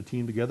actually put a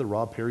team together.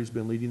 Rob Perry's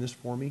been leading this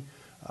for me.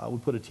 We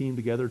put a team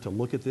together to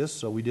look at this,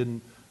 so we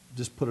didn't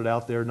just put it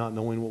out there not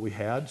knowing what we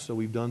had. So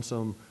we've done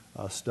some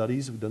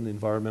studies. We've done the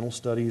environmental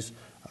studies.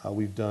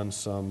 We've done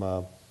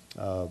some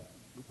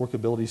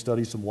workability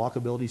studies, some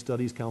walkability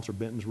studies. Councilor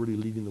Benton's really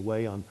leading the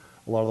way on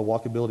a lot of the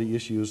walkability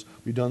issues.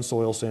 We've done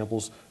soil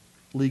samples,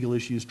 legal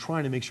issues,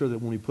 trying to make sure that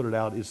when we put it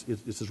out, it's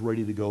as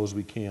ready to go as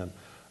we can.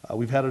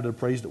 We've had it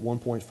appraised at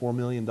 $1.4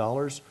 million,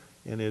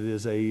 and it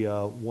is a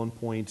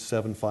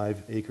 1.75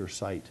 acre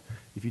site.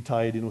 If you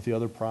tie it in with the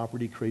other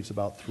property, it creates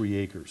about 3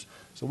 acres.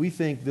 So we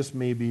think this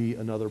may be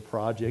another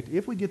project.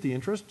 If we get the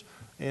interest,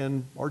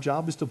 and our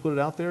job is to put it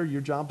out there,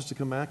 your job is to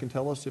come back and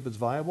tell us if it's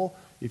viable.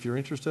 If you're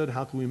interested,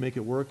 how can we make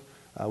it work?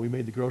 We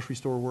made the grocery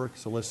store work,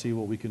 so let's see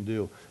what we can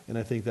do. And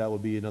I think that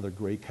would be another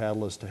great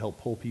catalyst to help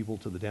pull people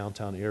to the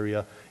downtown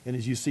area. And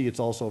as you see, it's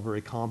also a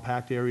very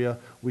compact area.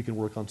 We can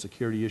work on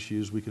security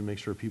issues. We can make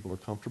sure people are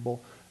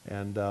comfortable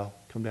and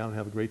come down and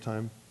have a great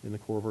time in the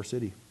core of our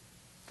city.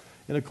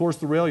 And of course,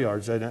 the rail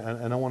yards, and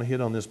I want to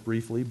hit on this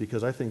briefly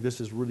because I think this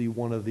is really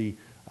one of the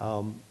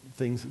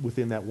things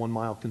within that 1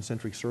 mile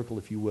concentric circle,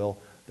 if you will,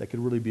 that could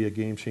really be a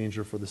game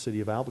changer for the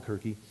city of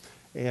Albuquerque.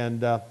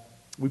 And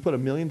we put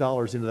 $1 million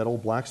into that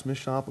old blacksmith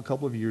shop a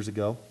couple of years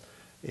ago,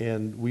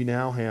 and we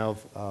now have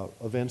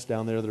events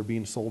down there that are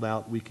being sold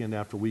out weekend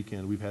after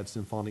weekend. We've had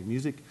symphonic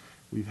music,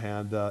 we've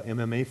had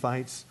MMA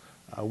fights,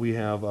 we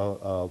have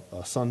a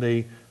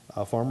Sunday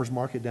farmers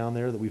market down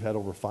there that we've had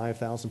over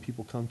 5,000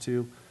 people come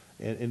to.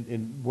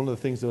 And one of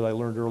the things that I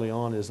learned early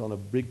on is on a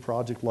big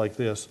project like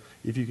this,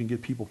 if you can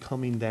get people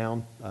coming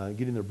down,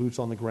 getting their boots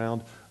on the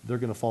ground, they're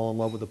going to fall in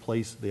love with the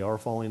place. They are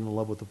falling in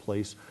love with the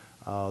place.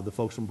 The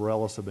folks from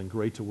Borellis have been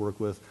great to work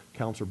with.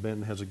 Councilor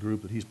Benton has a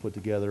group that he's put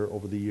together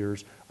over the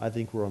years. I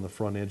think we're on the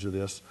front edge of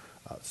this.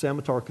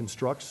 Samatar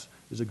Constructs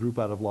is a group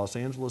out of Los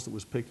Angeles that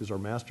was picked as our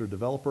master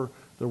developer.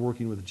 They're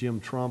working with Jim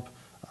Trump.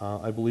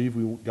 I believe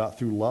we got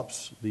through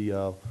LUPS,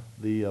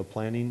 the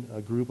planning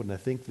group, and I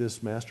think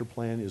this master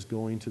plan is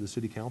going to the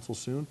city council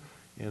soon,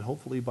 and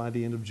hopefully by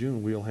the end of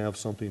June we'll have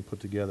something put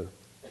together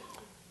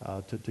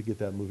to get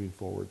that moving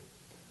forward.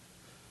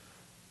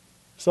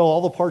 So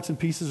all the parts and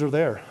pieces are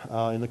there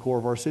in the core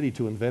of our city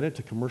to invent it,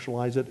 to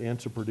commercialize it, and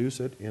to produce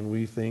it, and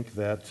we think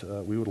that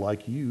we would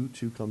like you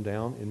to come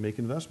down and make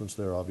investments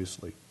there,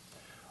 obviously.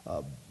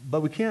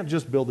 But we can't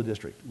just build the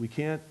district. We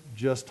can't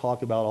just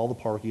talk about all the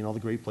parking, all the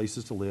great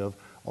places to live,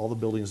 all the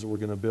buildings that we're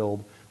going to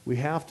build. We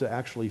have to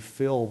actually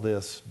fill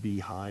this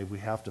beehive. We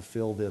have to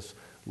fill this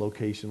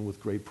location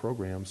with great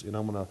programs, and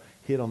I'm going to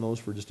hit on those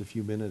for just a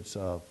few minutes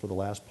for the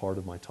last part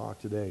of my talk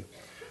today.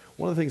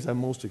 One of the things I'm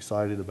most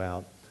excited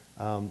about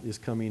is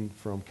coming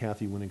from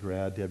Kathy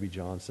Winograd, Debbie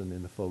Johnson,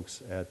 and the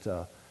folks at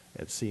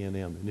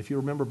CNM. And if you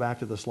remember back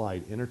to the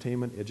slide,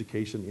 entertainment,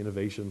 education,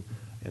 innovation,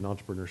 and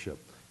entrepreneurship.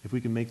 If we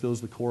can make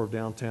those the core of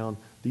downtown,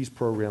 these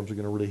programs are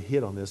going to really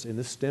hit on this. And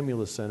this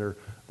stimulus center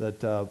that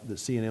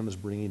CNM is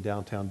bringing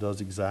downtown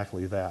does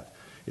exactly that.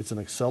 It's an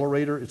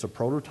accelerator, it's a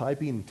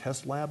prototyping and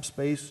test lab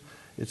space,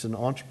 it's an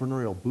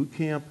entrepreneurial boot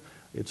camp,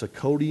 it's a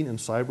coding and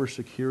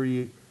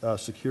cybersecurity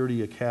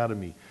security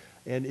academy.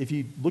 And if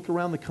you look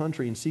around the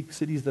country and see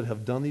cities that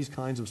have done these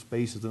kinds of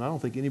spaces, and I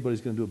don't think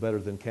anybody's going to do it better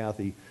than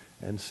Kathy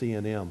and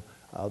CNM.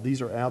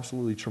 These are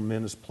absolutely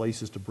tremendous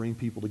places to bring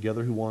people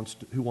together who want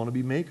to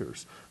be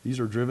makers. These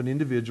are driven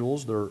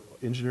individuals. They're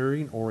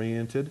engineering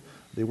oriented.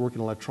 They work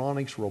in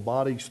electronics,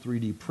 robotics,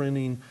 3D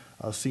printing,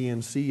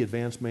 CNC,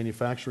 advanced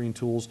manufacturing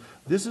tools.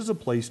 This is a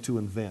place to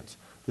invent.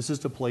 This is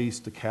the place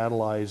to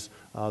catalyze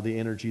the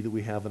energy that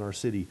we have in our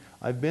city.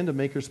 I've been to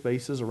maker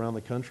spaces around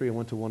the country. I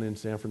went to one in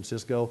San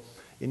Francisco,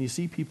 and you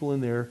see people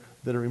in there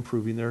that are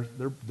improving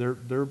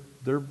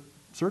their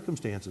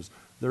circumstances.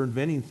 They're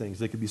inventing things.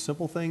 They could be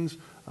simple things.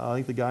 I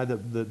think the guy that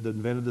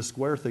invented the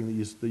square thing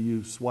that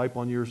you swipe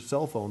on your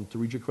cell phone to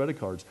read your credit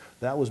cards,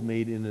 that was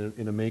made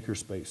in a maker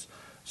space.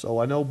 So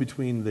I know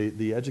between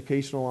the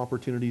educational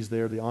opportunities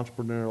there, the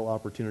entrepreneurial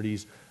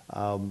opportunities,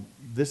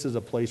 this is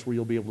a place where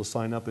you'll be able to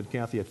sign up. And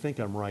Kathy, I think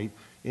I'm right.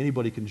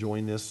 Anybody can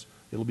join this.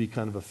 It'll be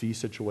kind of a fee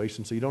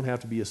situation, so you don't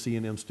have to be a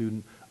CNM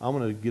student. I'm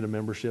going to get a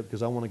membership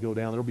because I want to go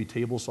down. There'll be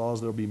table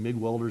saws, there'll be MIG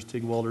welders,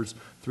 TIG welders,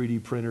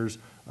 3D printers.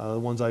 The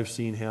ones I've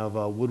seen have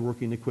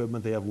woodworking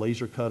equipment. They have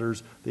laser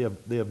cutters. They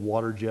have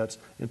water jets,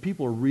 and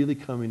people are really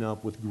coming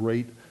up with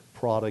great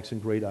products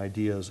and great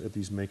ideas at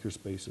these maker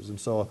spaces. And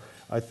so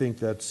I think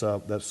that's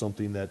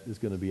something that is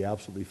going to be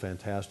absolutely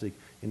fantastic,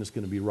 and it's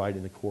going to be right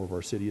in the core of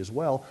our city as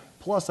well.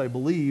 Plus, I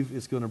believe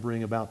it's going to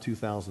bring about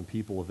 2,000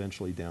 people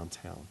eventually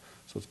downtown.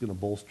 So it's going to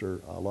bolster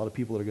a lot of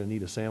people that are going to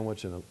need a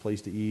sandwich and a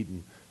place to eat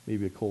and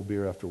maybe a cold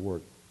beer after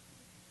work.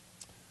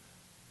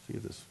 See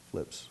if this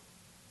flips.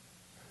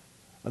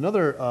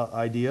 Another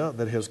idea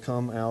that has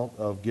come out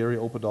of Gary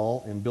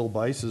Opedal and Bill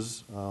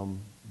Bice's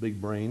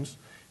big brains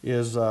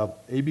is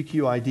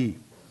ABQ ID.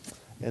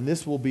 And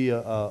this will be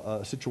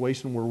a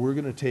situation where we're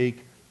going to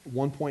take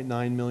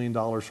 $1.9 million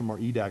from our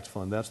EDAX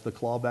fund. That's the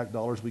clawback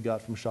dollars we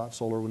got from Shot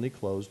Solar when they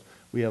closed.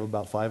 We have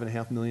about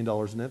 $5.5 million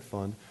in that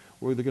fund.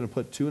 We're going to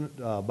put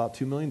about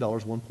 $2 million,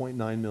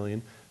 $1.9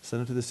 million,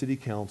 send it to the city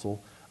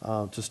council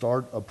to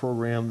start a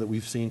program that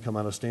we've seen come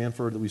out of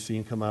Stanford, that we've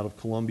seen come out of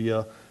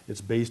Columbia.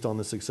 It's based on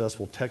the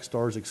successful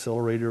Techstars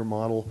accelerator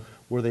model,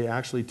 where they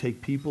actually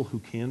take people who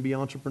can be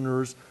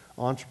entrepreneurs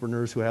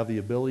who have the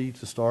ability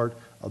to start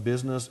a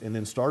business and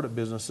then startup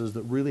businesses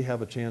that really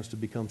have a chance to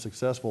become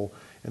successful,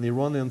 and they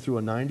run them through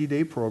a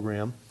 90-day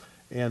program,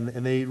 and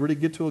they really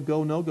get to a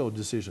go, no-go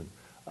decision.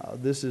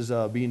 This is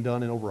being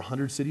done in over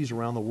 100 cities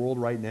around the world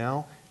right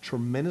now,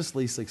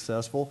 tremendously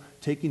successful,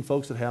 taking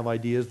folks that have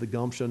ideas, the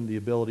gumption, the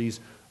abilities,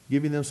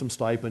 giving them some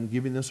stipend,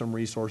 giving them some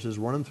resources,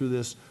 run them through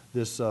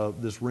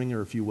this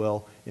ringer, if you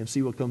will, and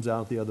see what comes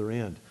out at the other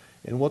end.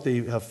 And what they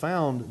have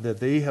found, that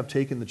they have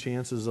taken the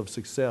chances of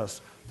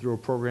success through a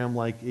program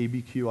like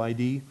ABQ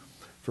ID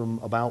from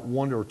about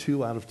 1 or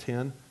 2 out of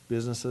 10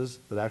 businesses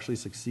that actually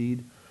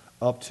succeed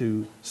up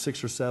to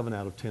 6 or 7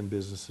 out of 10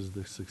 businesses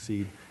that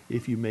succeed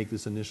if you make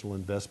this initial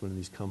investment in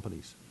these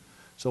companies.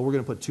 So we're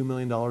going to put $2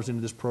 million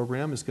into this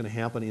program. It's going to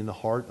happen in the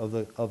heart of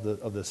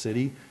the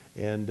city,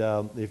 and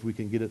if we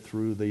can get it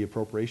through the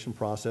appropriation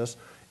process.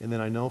 And then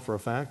I know for a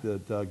fact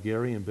that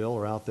Gary and Bill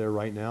are out there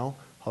right now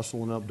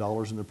hustling up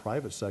dollars in the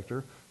private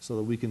sector so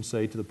that we can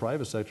say to the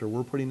private sector,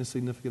 we're putting a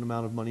significant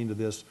amount of money into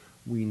this.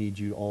 We need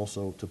you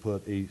also to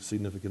put a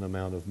significant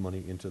amount of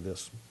money into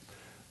this.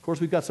 Of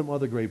course, we've got some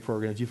other great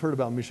programs. You've heard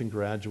about Mission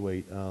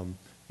Graduate.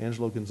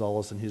 Angelo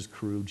Gonzalez and his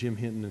crew, Jim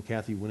Hinton and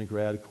Kathy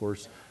Winograd, of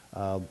course,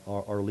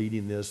 are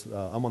leading this.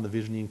 I'm on the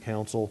Visioning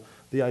Council.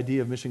 The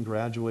idea of Mission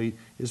Graduate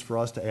is for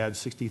us to add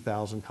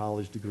 60,000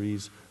 college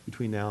degrees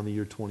between now and the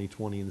year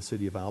 2020 in the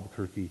city of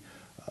Albuquerque.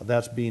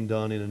 That's being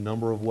done in a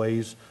number of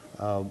ways.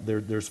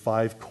 There's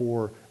 5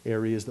 core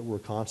areas that we're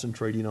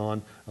concentrating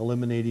on: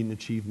 eliminating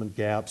achievement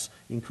gaps,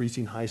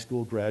 increasing high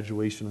school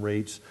graduation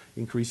rates,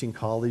 increasing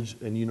college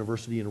and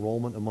university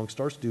enrollment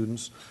amongst our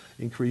students,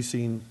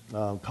 increasing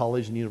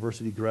college and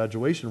university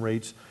graduation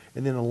rates,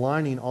 and then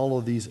aligning all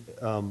of these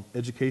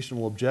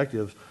educational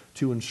objectives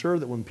to ensure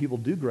that when people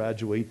do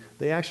graduate,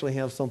 they actually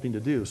have something to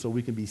do, so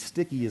we can be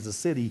sticky as a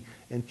city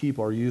and keep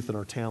our youth and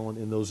our talent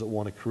and those that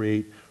want to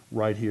create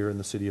right here in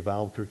the city of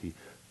Albuquerque.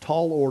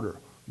 Tall order,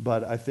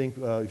 but I think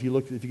if you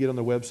get on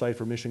the website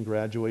for Mission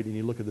Graduate and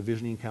you look at the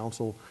Visioning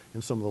Council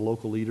and some of the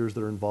local leaders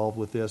that are involved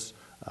with this,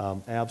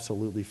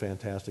 absolutely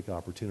fantastic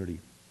opportunity.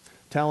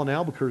 Talent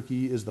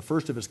Albuquerque is the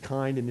first of its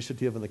kind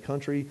initiative in the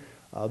country.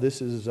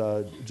 This is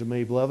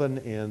Jamae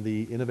Blevin and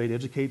the Innovate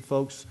Educate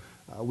folks.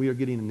 We are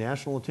getting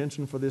national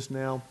attention for this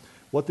now.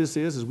 What this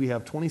is we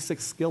have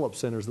 26 skill-up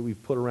centers that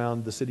we've put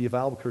around the city of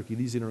Albuquerque.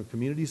 These are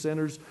community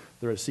centers,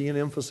 they're at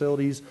C&M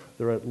facilities,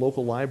 they're at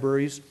local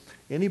libraries.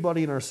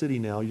 Anybody in our city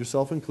now,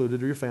 yourself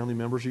included, or your family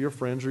members, or your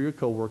friends, or your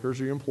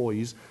coworkers, or your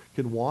employees,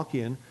 can walk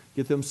in,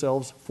 get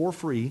themselves for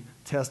free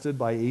tested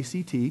by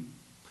ACT,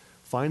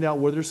 find out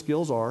where their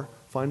skills are,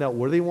 find out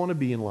where they want to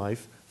be in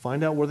life,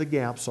 find out where the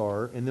gaps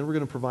are, and then we're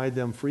going to provide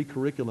them free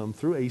curriculum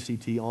through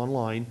ACT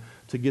online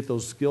to get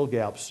those skill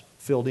gaps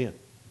filled in.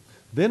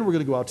 Then we're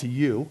going to go out to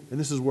you, and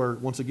this is where,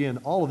 once again,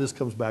 all of this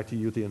comes back to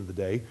you at the end of the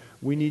day.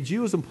 We need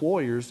you as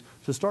employers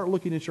to start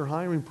looking at your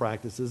hiring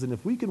practices, and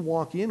if we can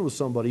walk in with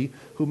somebody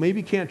who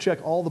maybe can't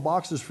check all the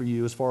boxes for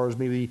you as far as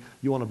maybe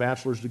you want a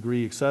bachelor's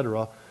degree,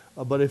 etc.,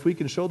 but if we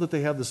can show that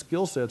they have the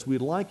skill sets,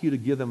 we'd like you to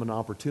give them an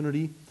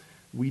opportunity.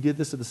 We did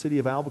this at the city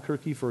of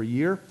Albuquerque for a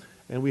year,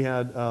 and we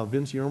had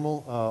Vince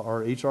Yermel, our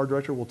HR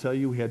director, will tell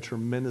you we had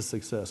tremendous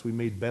success. We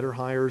made better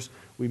hires.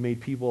 We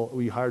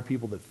hired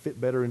people that fit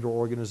better into our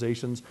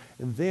organizations.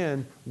 And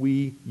then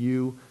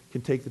you can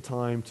take the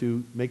time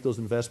to make those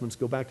investments,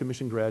 go back to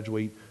mission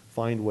graduate,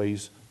 find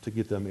ways to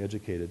get them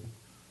educated.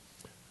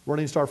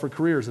 Running Start for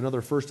Careers,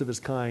 another first of its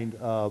kind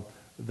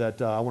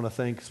that I want to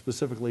thank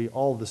specifically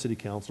all of the city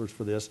councilors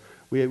for this.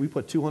 We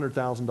put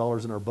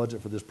 $200,000 in our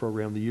budget for this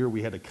program. The year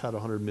we had to cut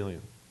 $100 million,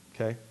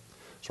 okay?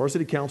 So our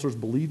city councilors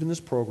believed in this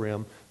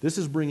program. This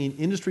is bringing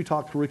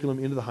industry-taught curriculum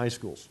into the high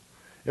schools.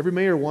 Every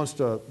mayor wants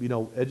to,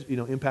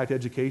 impact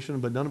education,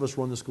 but none of us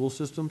run the school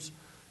systems,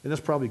 and that's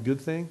probably a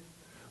good thing.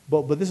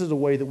 But this is a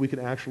way that we can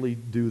actually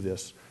do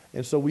this.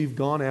 And so we've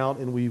gone out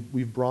and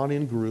we've brought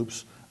in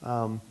groups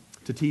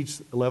to teach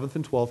 11th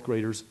and 12th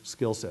graders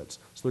skill sets.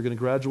 So they're going to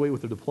graduate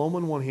with a diploma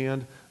in one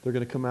hand. They're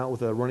going to come out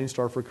with a Running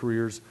Start for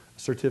Careers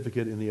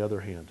certificate in the other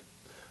hand.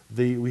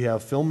 We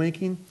have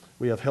filmmaking.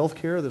 We have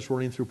healthcare that's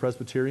running through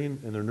Presbyterian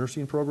and their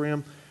nursing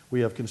program.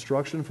 We have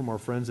construction from our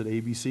friends at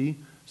ABC,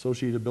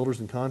 Associated Builders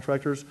and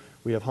Contractors.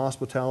 We have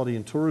hospitality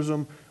and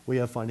tourism. We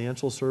have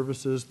financial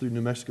services through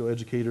New Mexico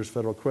Educators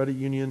Federal Credit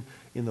Union.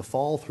 In the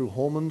fall, through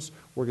Holman's,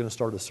 we're going to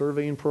start a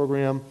surveying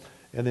program.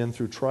 And then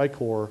through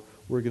Tricor,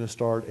 we're going to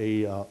start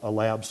a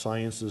lab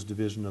sciences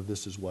division of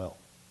this as well.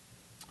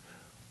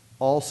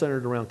 All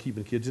centered around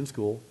keeping kids in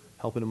school,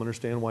 helping them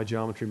understand why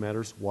geometry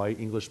matters, why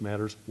English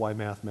matters, why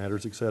math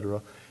matters,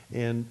 etc.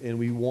 And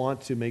we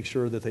want to make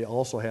sure that they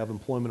also have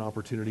employment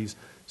opportunities.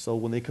 So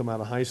when they come out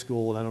of high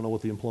school, and I don't know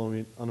what the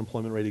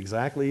unemployment rate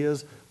exactly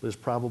is, but it's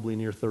probably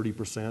near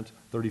 30%,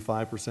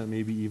 35%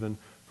 maybe even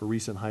for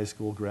recent high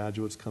school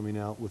graduates coming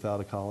out without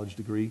a college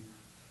degree.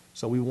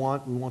 So we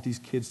want these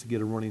kids to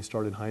get a running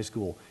start in high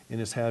school, and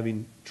it's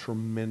having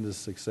tremendous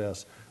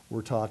success.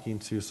 We're talking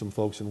to some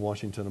folks in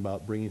Washington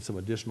about bringing some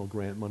additional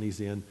grant monies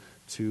in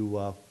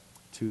to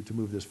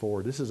move this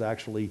forward. This is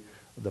actually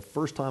the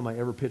first time I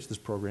ever pitched this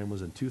program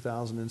was in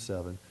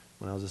 2007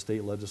 when I was a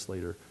state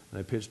legislator, and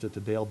I pitched it to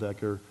Dale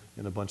Decker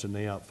and a bunch of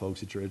NAIOP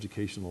folks at your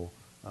educational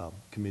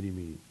committee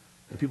meeting.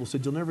 And people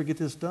said, "You'll never get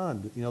this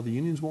done. The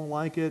unions won't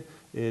like it.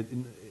 It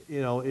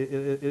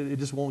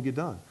just won't get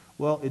done."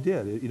 Well, it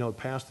did. It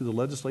passed through the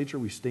legislature.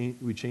 We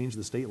changed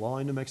the state law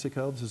in New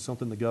Mexico. This is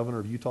something the governor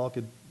of Utah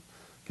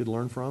could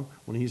learn from.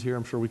 When he's here,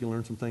 I'm sure we can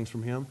learn some things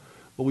from him.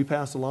 But we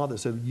passed a law that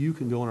said you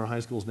can go in our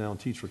high schools now and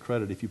teach for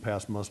credit if you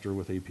pass muster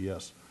with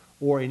APS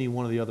or any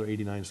one of the other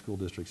 89 school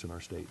districts in our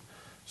state.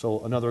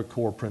 So another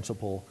core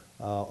principle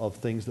of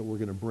things that we're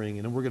going to bring,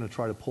 and then we're going to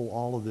try to pull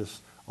all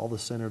the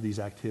center of these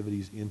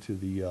activities into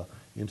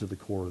the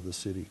core of the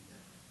city.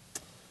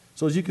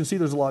 So as you can see,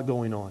 there's a lot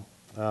going on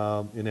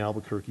in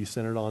Albuquerque,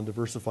 centered on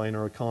diversifying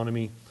our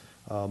economy,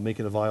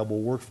 making a viable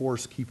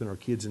workforce, keeping our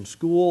kids in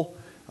school,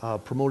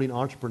 promoting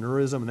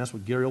entrepreneurism, and that's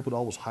what Gary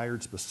Opedal was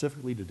hired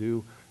specifically to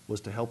do, was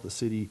to help the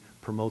city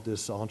promote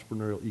this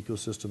entrepreneurial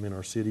ecosystem in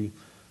our city.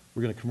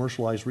 We're going to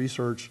commercialize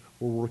research.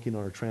 We're working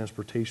on our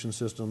transportation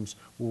systems.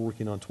 We're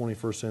working on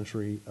 21st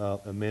century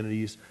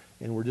amenities,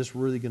 and we're just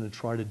really going to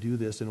try to do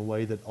this in a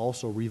way that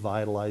also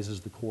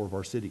revitalizes the core of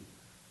our city.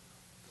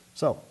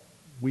 So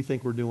we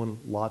think we're doing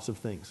lots of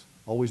things,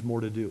 always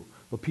more to do,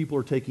 but people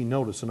are taking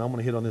notice, and I'm going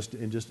to hit on this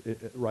in just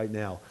right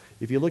now.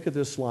 If you look at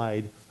this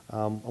slide,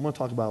 I'm going to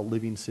talk about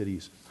living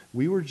cities.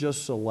 We were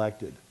just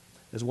selected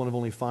as one of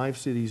only 5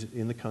 cities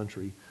in the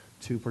country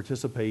to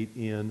participate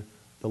in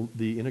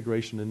the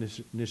Integration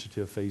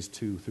Initiative Phase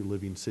 2 through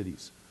Living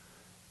Cities.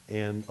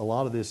 And a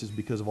lot of this is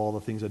because of all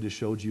the things I just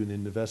showed you and the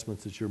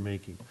investments that you're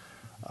making.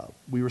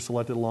 We were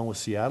selected along with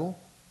Seattle,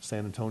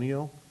 San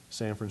Antonio,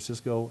 San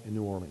Francisco, and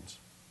New Orleans.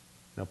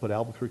 Now put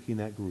Albuquerque in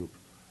that group.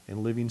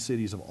 And Living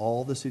Cities, of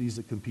all the cities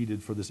that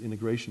competed for this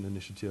integration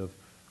initiative,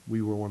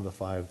 we were one of the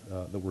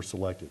 5 that were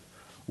selected.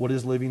 What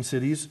is Living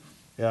Cities?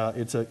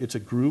 It's a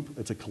group,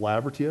 it's a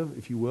collaborative,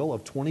 if you will,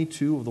 of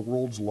 22 of the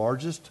world's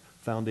largest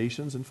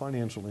foundations and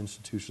financial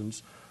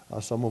institutions,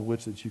 some of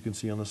which that you can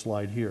see on the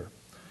slide here.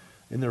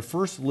 In their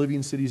first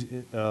Living Cities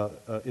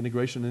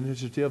integration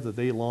initiative that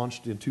they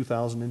launched in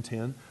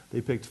 2010, they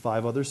picked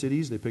 5 other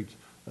cities. They picked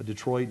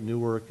Detroit,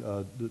 Newark,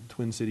 the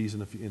Twin Cities,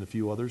 and a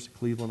few others.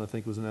 Cleveland, I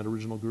think, was in that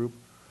original group.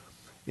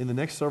 In the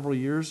next several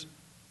years,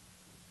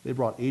 They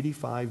brought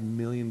 $85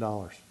 million.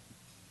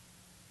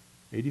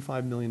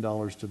 $85 million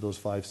to those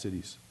 5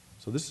 cities.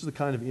 So this is the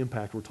kind of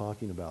impact we're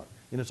talking about.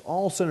 And it's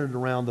all centered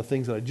around the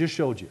things that I just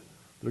showed you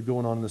that are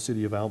going on in the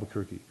city of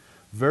Albuquerque.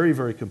 Very,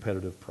 very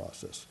competitive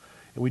process.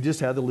 And we just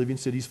had the Living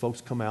Cities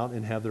folks come out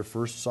and have their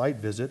first site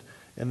visit,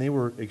 and they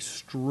were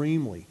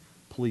extremely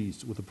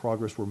pleased with the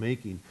progress we're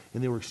making.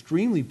 And they were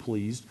extremely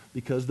pleased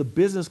because the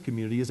business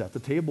community is at the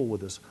table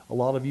with us. A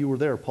lot of you were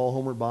there, Paul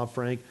Homer, Bob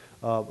Frank,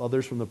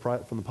 others from the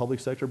public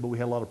sector, but we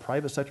had a lot of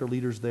private sector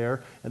leaders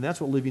there, and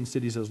that's what Living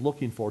Cities is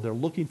looking for. They're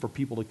looking for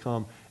people to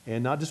come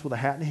and not just with a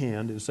hat in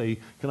hand and say,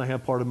 can I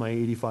have part of my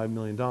 $85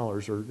 million,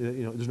 or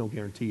there's no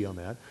guarantee on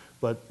that,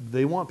 but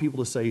they want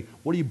people to say,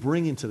 what are you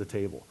bringing to the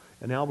table?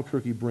 And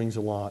Albuquerque brings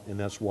a lot, and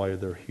that's why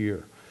they're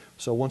here.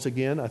 So once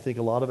again, I think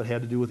a lot of it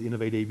had to do with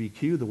Innovate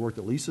ABQ, the work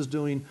that Lisa's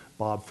doing,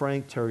 Bob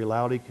Frank, Terry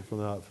Laudick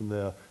from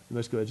the New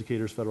Mexico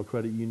Educators Federal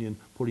Credit Union,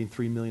 putting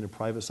 $3 million of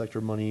private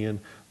sector money in.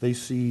 They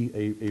see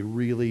a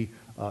really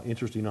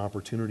interesting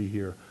opportunity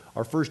here.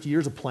 Our first year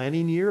is a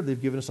planning year.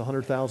 They've given us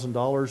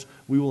 $100,000.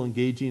 We will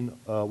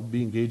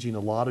be engaging a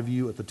lot of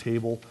you at the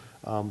table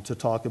to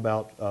talk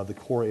about the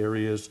core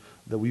areas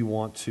that we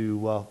want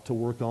to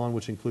work on,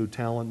 which include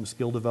talent and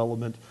skill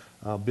development,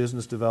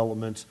 business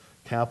development,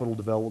 capital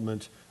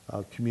development,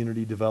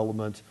 community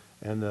development,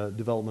 and the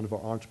development of our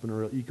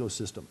entrepreneurial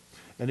ecosystem.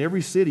 And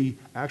every city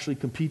actually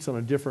competes on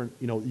a different,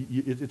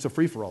 it's a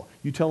free-for-all.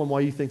 You tell them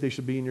why you think they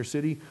should be in your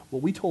city.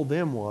 What we told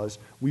them was,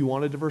 we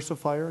want to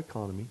diversify our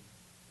economy.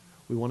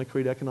 We want to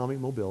create economic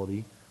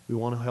mobility. We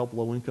want to help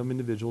low-income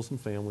individuals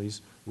and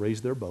families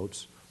raise their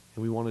boats.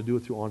 And we want to do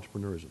it through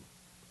entrepreneurism,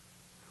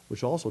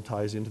 which also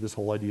ties into this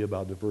whole idea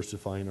about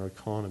diversifying our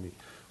economy.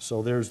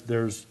 So there's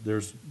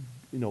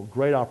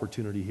great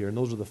opportunity here, and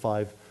those are the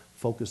 5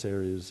 focus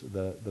areas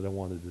that I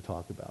wanted to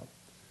talk about.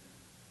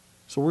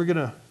 So we're going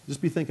to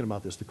just be thinking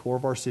about this. The core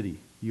of our city,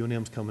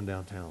 UNM's coming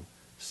downtown,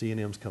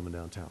 C&M's coming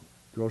downtown,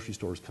 grocery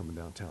stores coming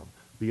downtown.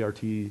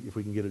 BRT, if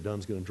we can get it done,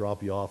 is going to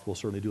drop you off. We'll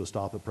certainly do a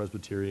stop at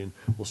Presbyterian.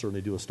 We'll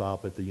certainly do a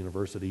stop at the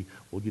university.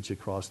 We'll get you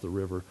across the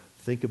river.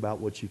 Think about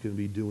what you can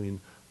be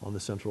doing on the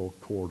central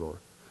corridor.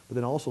 But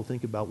then also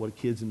think about what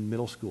kids in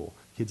middle school,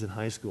 kids in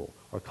high school,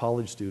 our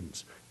college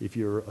students, if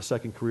you're a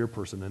second career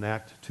person, an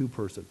Act 2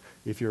 person,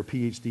 if you're a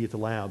PhD at the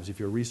labs, if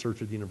you're a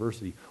researcher at the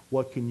university,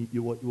 what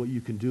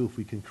you can do if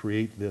we can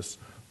create this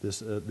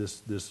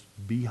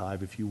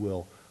beehive, if you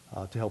will,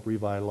 to help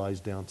revitalize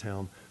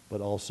downtown,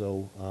 but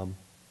also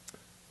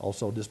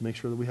just make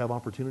sure that we have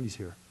opportunities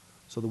here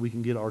so that we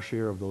can get our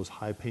share of those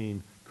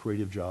high-paying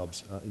creative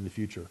jobs in the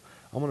future.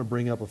 I'm going to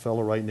bring up a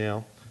fellow right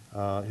now.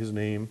 His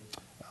name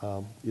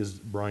is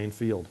Brian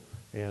Field,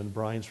 and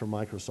Brian's from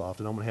Microsoft,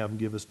 and I'm going to have him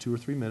give us 2 or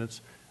 3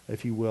 minutes,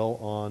 if you will,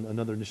 on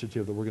another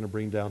initiative that we're going to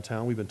bring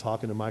downtown. We've been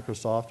talking to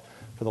Microsoft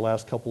for the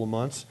last couple of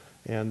months,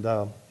 and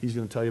he's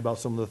going to tell you about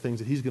some of the things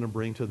that he's going to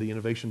bring to the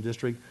Innovation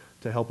District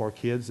to help our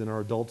kids and our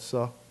adults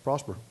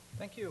prosper.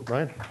 Thank you.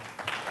 Brian?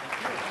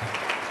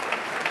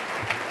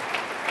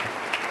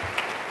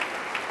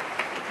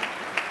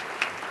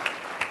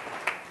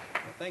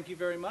 Thank you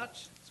very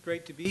much. It's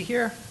great to be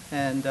here,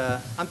 and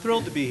I'm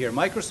thrilled to be here.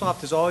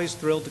 Microsoft is always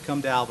thrilled to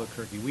come to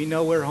Albuquerque. We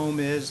know where home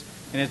is,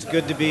 and it's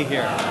good to be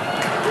here.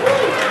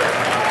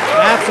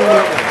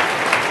 Absolutely.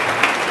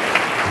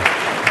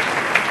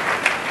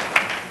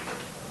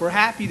 We're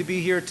happy to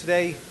be here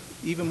today,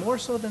 even more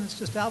so than it's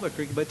just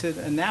Albuquerque, but to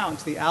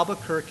announce the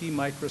Albuquerque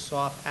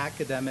Microsoft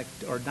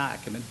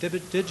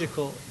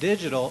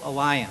Digital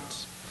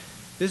Alliance.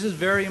 This is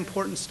very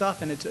important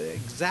stuff, and it's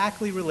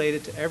exactly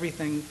related to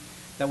everything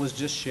that was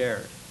just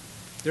shared.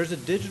 There's a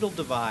digital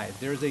divide.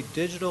 There's a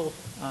digital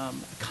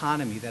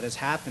economy that is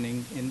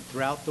happening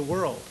throughout the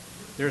world.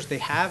 There's the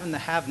have and the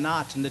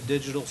have-nots in the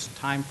digital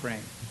time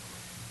frame.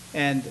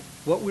 And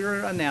what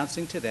we're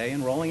announcing today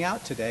and rolling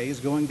out today is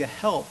going to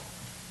help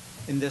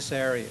in this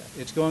area.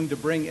 It's going to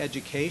bring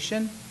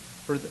education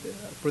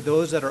for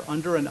those that are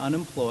under and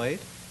unemployed.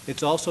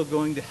 It's also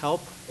going to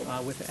help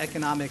with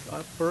economic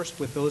upburst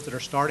with those that are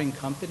starting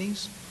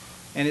companies.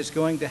 And it's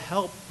going to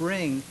help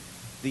bring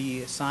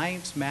the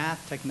science,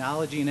 math,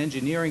 technology, and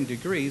engineering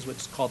degrees,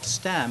 what's called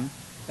STEM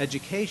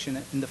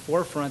education, in the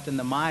forefront in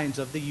the minds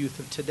of the youth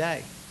of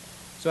today.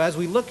 So as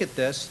we look at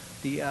this,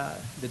 the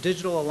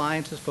Digital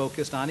Alliance is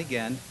focused on,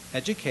 again,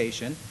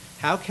 education.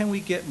 How can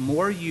we get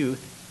more youth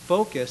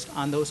focused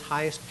on those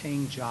highest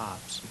paying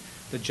jobs,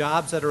 the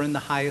jobs that are in the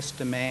highest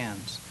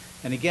demands?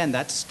 And again,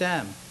 that's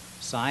STEM,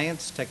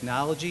 science,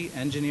 technology,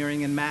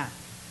 engineering, and math.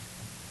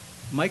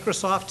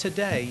 Microsoft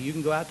today, you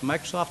can go out to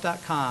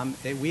Microsoft.com.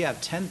 We have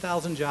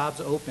 10,000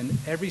 jobs open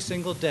every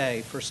single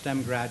day for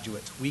STEM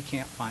graduates. We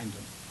can't find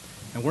them.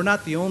 And we're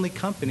not the only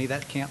company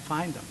that can't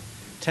find them.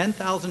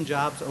 10,000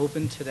 jobs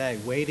open today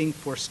waiting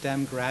for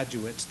STEM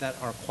graduates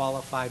that are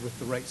qualified with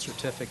the right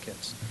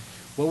certificates.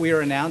 What we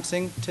are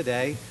announcing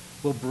today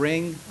will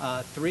bring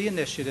 3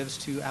 initiatives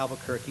to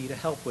Albuquerque to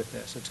help with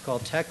this. It's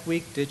called Tech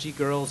Week,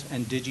 DigiGirls,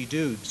 and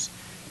DigiDudes.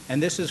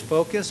 And this is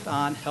focused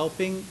on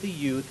helping the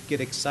youth get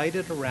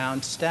excited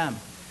around STEM.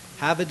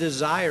 have a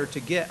desire to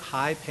get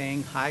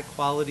high-paying,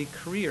 high-quality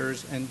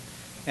careers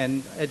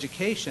and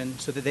education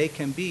so that they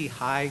can be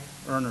high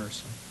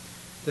earners.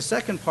 The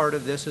second part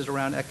of this is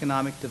around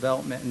economic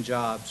development and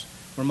jobs,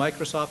 where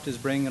Microsoft is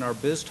bringing our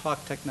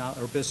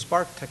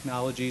BizSpark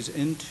technologies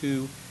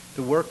into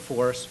the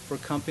workforce for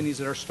companies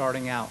that are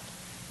starting out.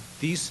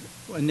 These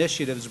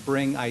initiatives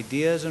bring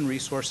ideas and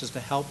resources to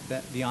help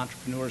the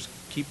entrepreneurs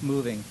keep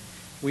moving.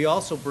 We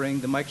also bring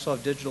the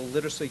Microsoft Digital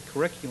Literacy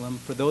Curriculum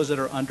for those that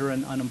are under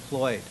and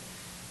unemployed.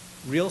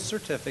 Real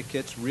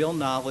certificates, real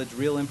knowledge,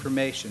 real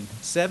information.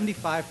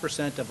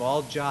 75% of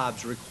all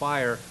jobs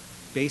require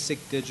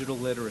basic digital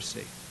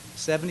literacy.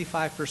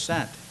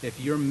 75%. If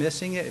you're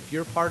missing it, if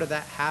you're part of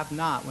that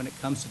have-not when it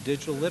comes to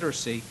digital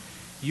literacy,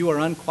 you are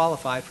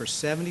unqualified for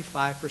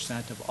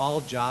 75% of all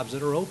jobs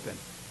that are open.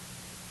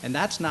 And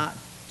that's not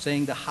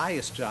saying the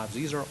highest jobs.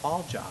 These are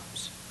all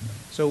jobs.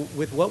 So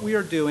with what we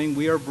are doing,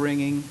 we are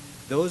bringing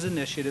those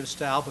initiatives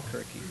to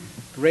Albuquerque.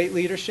 Great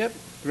leadership,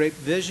 great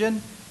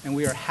vision, and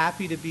we are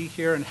happy to be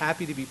here and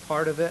happy to be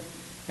part of it.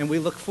 And we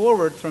look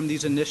forward from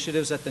these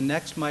initiatives that the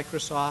next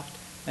Microsoft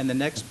and the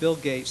next Bill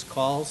Gates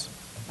calls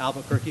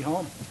Albuquerque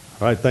home.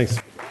 All right, thanks.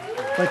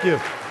 Thank you.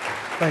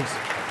 Thanks.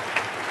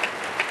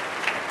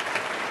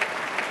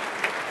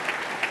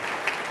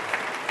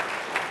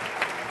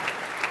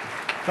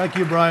 Thank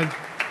you, Brian.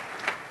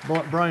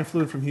 Brian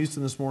flew in from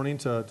Houston this morning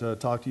to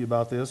talk to you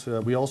about this.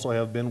 We also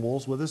have Ben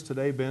Wolves with us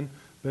today. Ben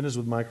is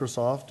with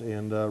Microsoft,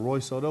 and Roy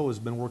Soto has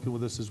been working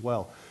with us as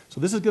well. So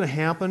this is going to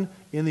happen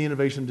in the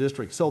Innovation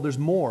District. So there's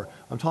more.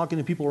 I'm talking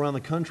to people around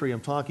the country.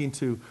 I'm talking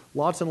to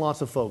lots and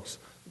lots of folks,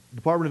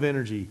 Department of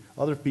Energy,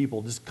 other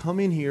people. Just come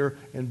in here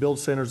and build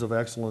centers of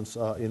excellence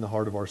in the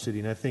heart of our city,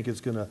 and I think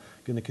it's going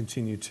to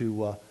continue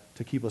to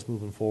keep us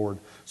moving forward.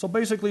 So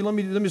basically, let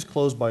me just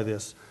close by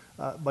this.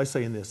 By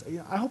saying this.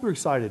 I hope you're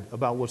excited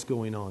about what's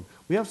going on.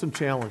 We have some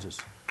challenges.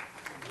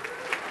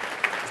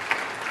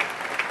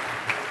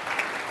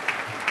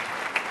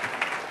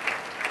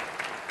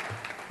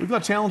 We've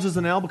got challenges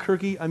in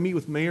Albuquerque. I meet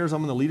with mayors.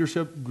 I'm in the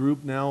leadership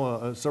group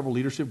now, several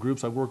leadership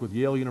groups. I work with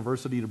Yale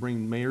University to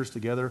bring mayors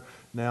together.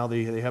 Now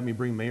they have me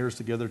bring mayors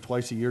together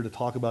twice a year to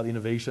talk about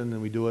innovation,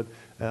 and we do it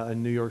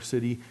in New York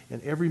City.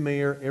 And every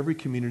mayor, every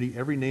community,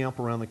 every NAIOP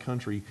around the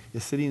country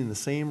is sitting in the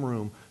same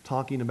room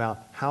talking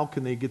about how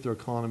can they get their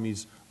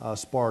economies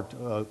sparked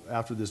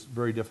after this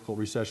very difficult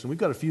recession. We've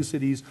got a few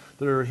cities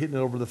that are hitting it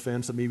over the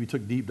fence that maybe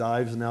took deep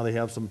dives and now they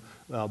have some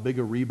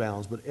bigger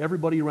rebounds. But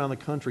everybody around the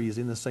country is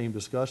in the same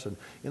discussion.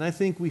 And I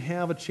think we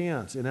have a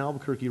chance in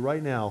Albuquerque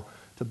right now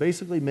to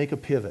basically make a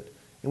pivot.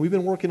 And we've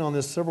been working on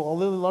this a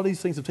lot of these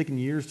things have taken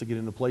years to get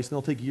into place, and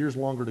they'll take years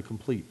longer to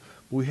complete.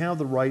 But we have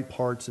the right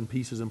parts and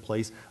pieces in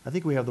place. I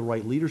think we have the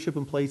right leadership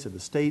in place at the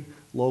state,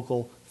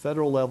 local,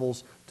 federal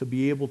levels to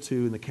be able to,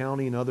 in the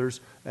county and others,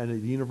 and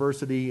at the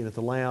university and at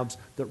the labs,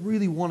 that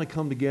really want to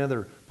come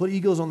together, put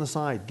egos on the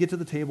side, get to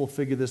the table,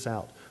 figure this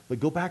out. But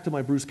go back to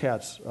my Bruce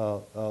Katz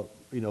quote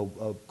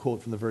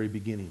from the very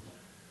beginning.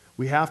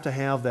 We have to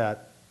have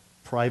that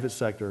private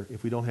sector.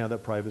 If we don't have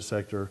that private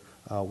sector,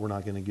 we're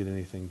not going to get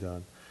anything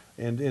done.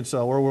 And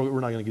so, or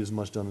we're not going to get as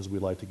much done as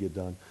we'd like to get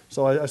done.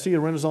 So I see a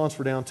renaissance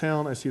for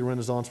downtown. I see a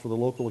renaissance for the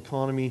local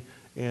economy.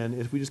 And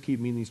if we just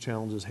keep meeting these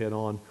challenges head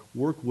on,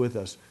 work with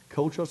us,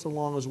 coach us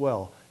along as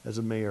well as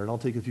a mayor. And I'll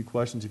take a few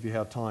questions if you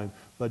have time.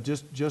 But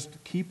just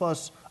keep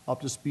us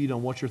up to speed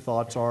on what your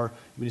thoughts are.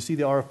 When you see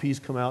the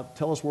RFPs come out,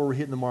 tell us where we're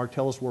hitting the mark,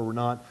 tell us where we're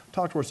not.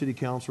 Talk to our city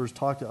councilors,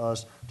 talk to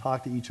us,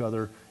 talk to each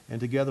other.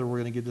 And together we're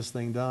going to get this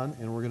thing done,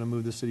 and we're going to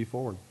move this city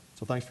forward.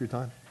 So thanks for your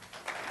time.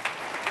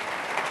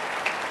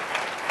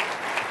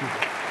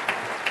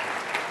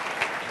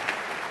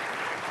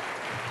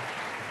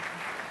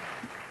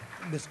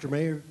 Mr.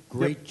 Mayor,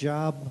 great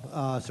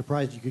job.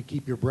 Surprised you could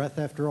keep your breath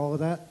after all of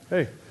that.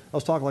 Hey, I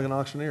was talking like an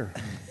auctioneer.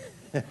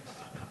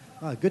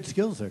 Good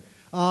skills there.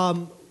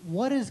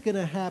 What is going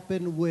to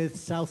happen with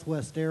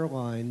Southwest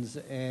Airlines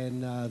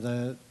and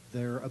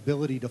their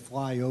ability to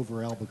fly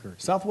over Albuquerque?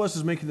 Southwest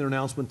is making their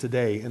announcement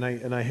today, and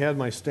I had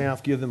my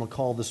staff give them a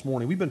call this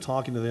morning. We've been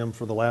talking to them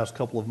for the last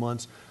couple of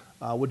months.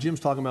 What Jim's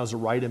talking about is a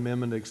right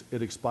amendment.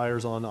 It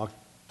expires on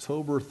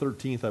October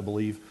 13th, I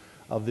believe,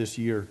 of this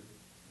year.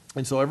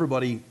 And so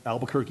everybody,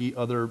 Albuquerque,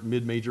 other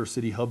mid-major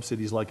city hub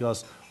cities like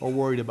us, are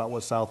worried about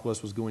what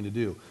Southwest was going to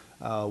do.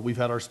 We've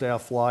had our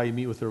staff fly,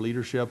 meet with their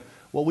leadership.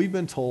 What we've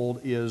been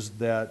told is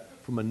that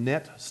from a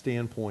net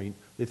standpoint,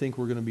 they think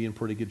we're going to be in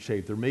pretty good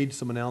shape. They made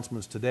some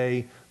announcements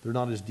today. They're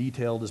not as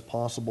detailed as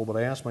possible, but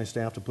I asked my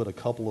staff to put a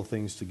couple of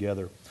things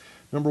together.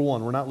 Number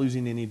one, we're not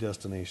losing any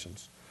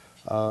destinations.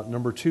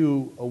 Number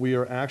two, we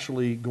are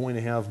actually going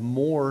to have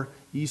more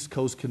East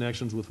Coast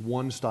connections with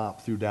one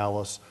stop through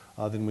Dallas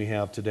than we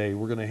have today.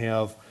 We're going to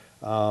have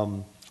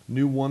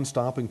new one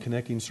stop and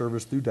connecting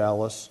service through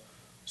Dallas.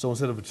 So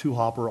instead of a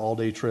two-hopper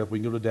all-day trip, we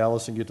can go to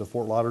Dallas and get to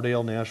Fort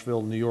Lauderdale,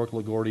 Nashville, New York,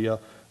 LaGuardia,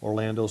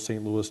 Orlando,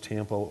 St. Louis,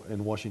 Tampa,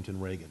 and Washington,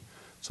 Reagan.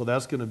 So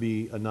that's going to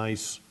be a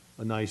nice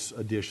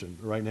addition.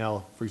 Right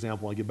now, for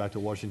example, when I get back to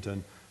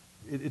Washington,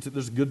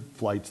 there's good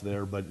flights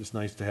there, but it's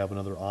nice to have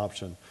another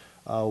option.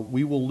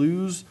 We will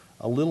lose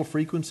a little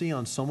frequency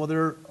on some of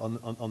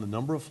on the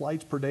number of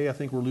flights per day. I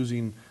think we're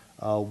losing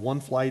one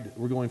flight.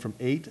 We're going from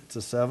 8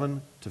 to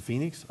 7 to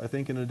Phoenix, I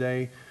think, in a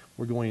day.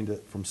 We're going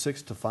from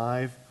 6 to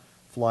 5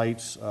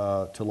 flights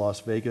to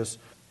Las Vegas,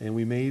 and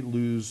we may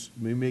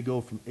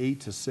go from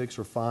 8 to 6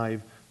 or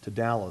 5 to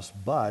Dallas,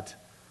 but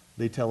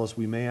they tell us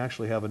we may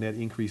actually have a net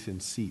increase in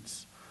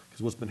seats.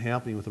 Because what's been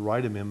happening with the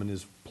Wright Amendment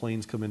is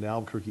planes come into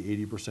Albuquerque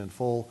 80%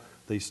 full,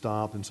 they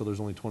stop, and so there's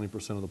only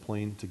 20% of the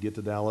plane to get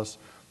to Dallas.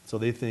 So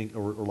they think,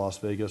 or Las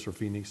Vegas or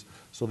Phoenix,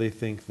 so they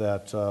think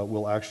that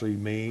we'll actually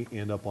may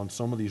end up on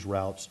some of these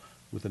routes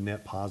with a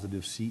net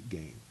positive seat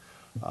gain.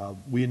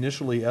 We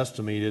initially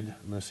estimated,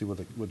 and let's see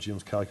what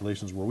Jim's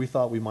calculations were, we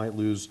thought we might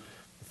lose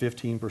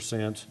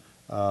 15%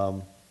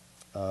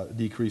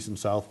 decrease in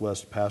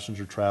Southwest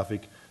passenger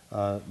traffic.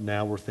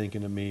 Now we're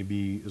thinking it may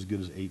be as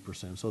good as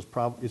 8%. So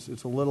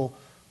it's a little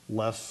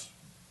less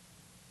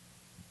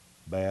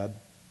bad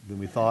than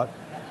we thought.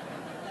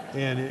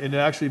 And it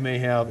actually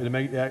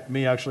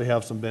may actually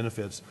have some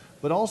benefits.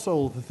 But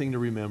also the thing to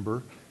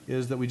remember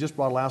is that we just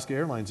brought Alaska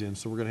Airlines in,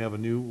 so we're going to have a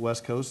new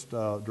West Coast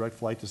direct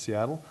flight to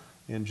Seattle.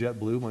 And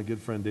JetBlue, my good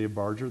friend Dave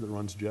Barger that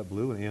runs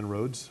JetBlue, and Ann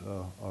Rhodes,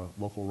 a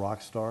local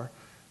rock star,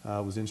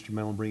 was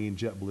instrumental in bringing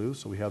JetBlue.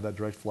 So we have that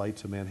direct flight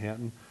to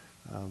Manhattan.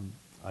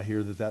 I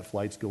hear that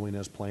flight's going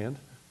as planned,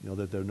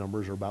 that their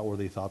numbers are about where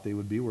they thought they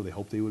would be, where they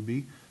hoped they would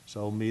be.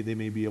 So they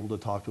may be able to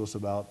talk to us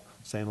about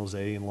San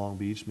Jose and Long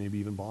Beach, maybe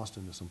even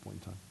Boston at some point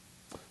in time.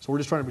 So we're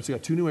just trying to, we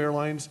got 2 new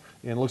airlines,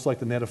 and it looks like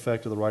the net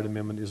effect of the Wright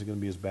Amendment isn't going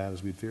to be as bad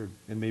as we'd feared,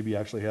 and maybe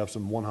actually have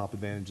some one-hop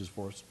advantages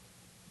for us.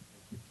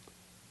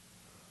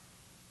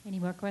 Any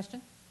more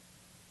questions?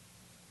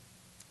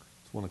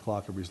 It's 1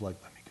 o'clock, everybody's like,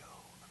 let me go,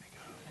 let me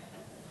go.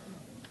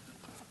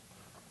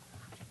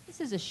 This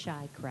is a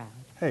shy crowd.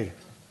 Hey,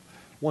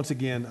 once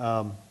again,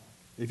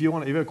 if you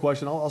have a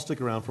question, I'll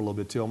stick around for a little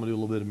bit too. I'm going to do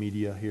a little bit of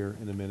media here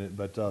in a minute.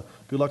 But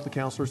good luck to the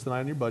counselors tonight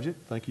on your budget.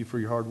 Thank you for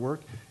your hard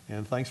work.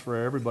 And thanks for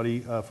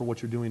everybody for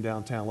what you're doing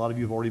downtown. A lot of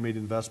you have already made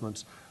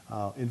investments.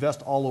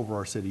 Invest all over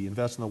our city.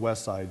 Invest in the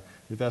west side.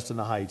 Invest in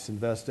the heights.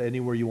 Invest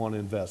anywhere you want to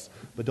invest.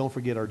 But don't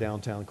forget our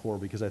downtown core,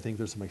 because I think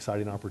there's some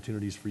exciting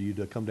opportunities for you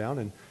to come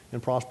down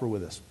and prosper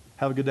with us.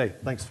 Have a good day.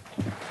 Thanks.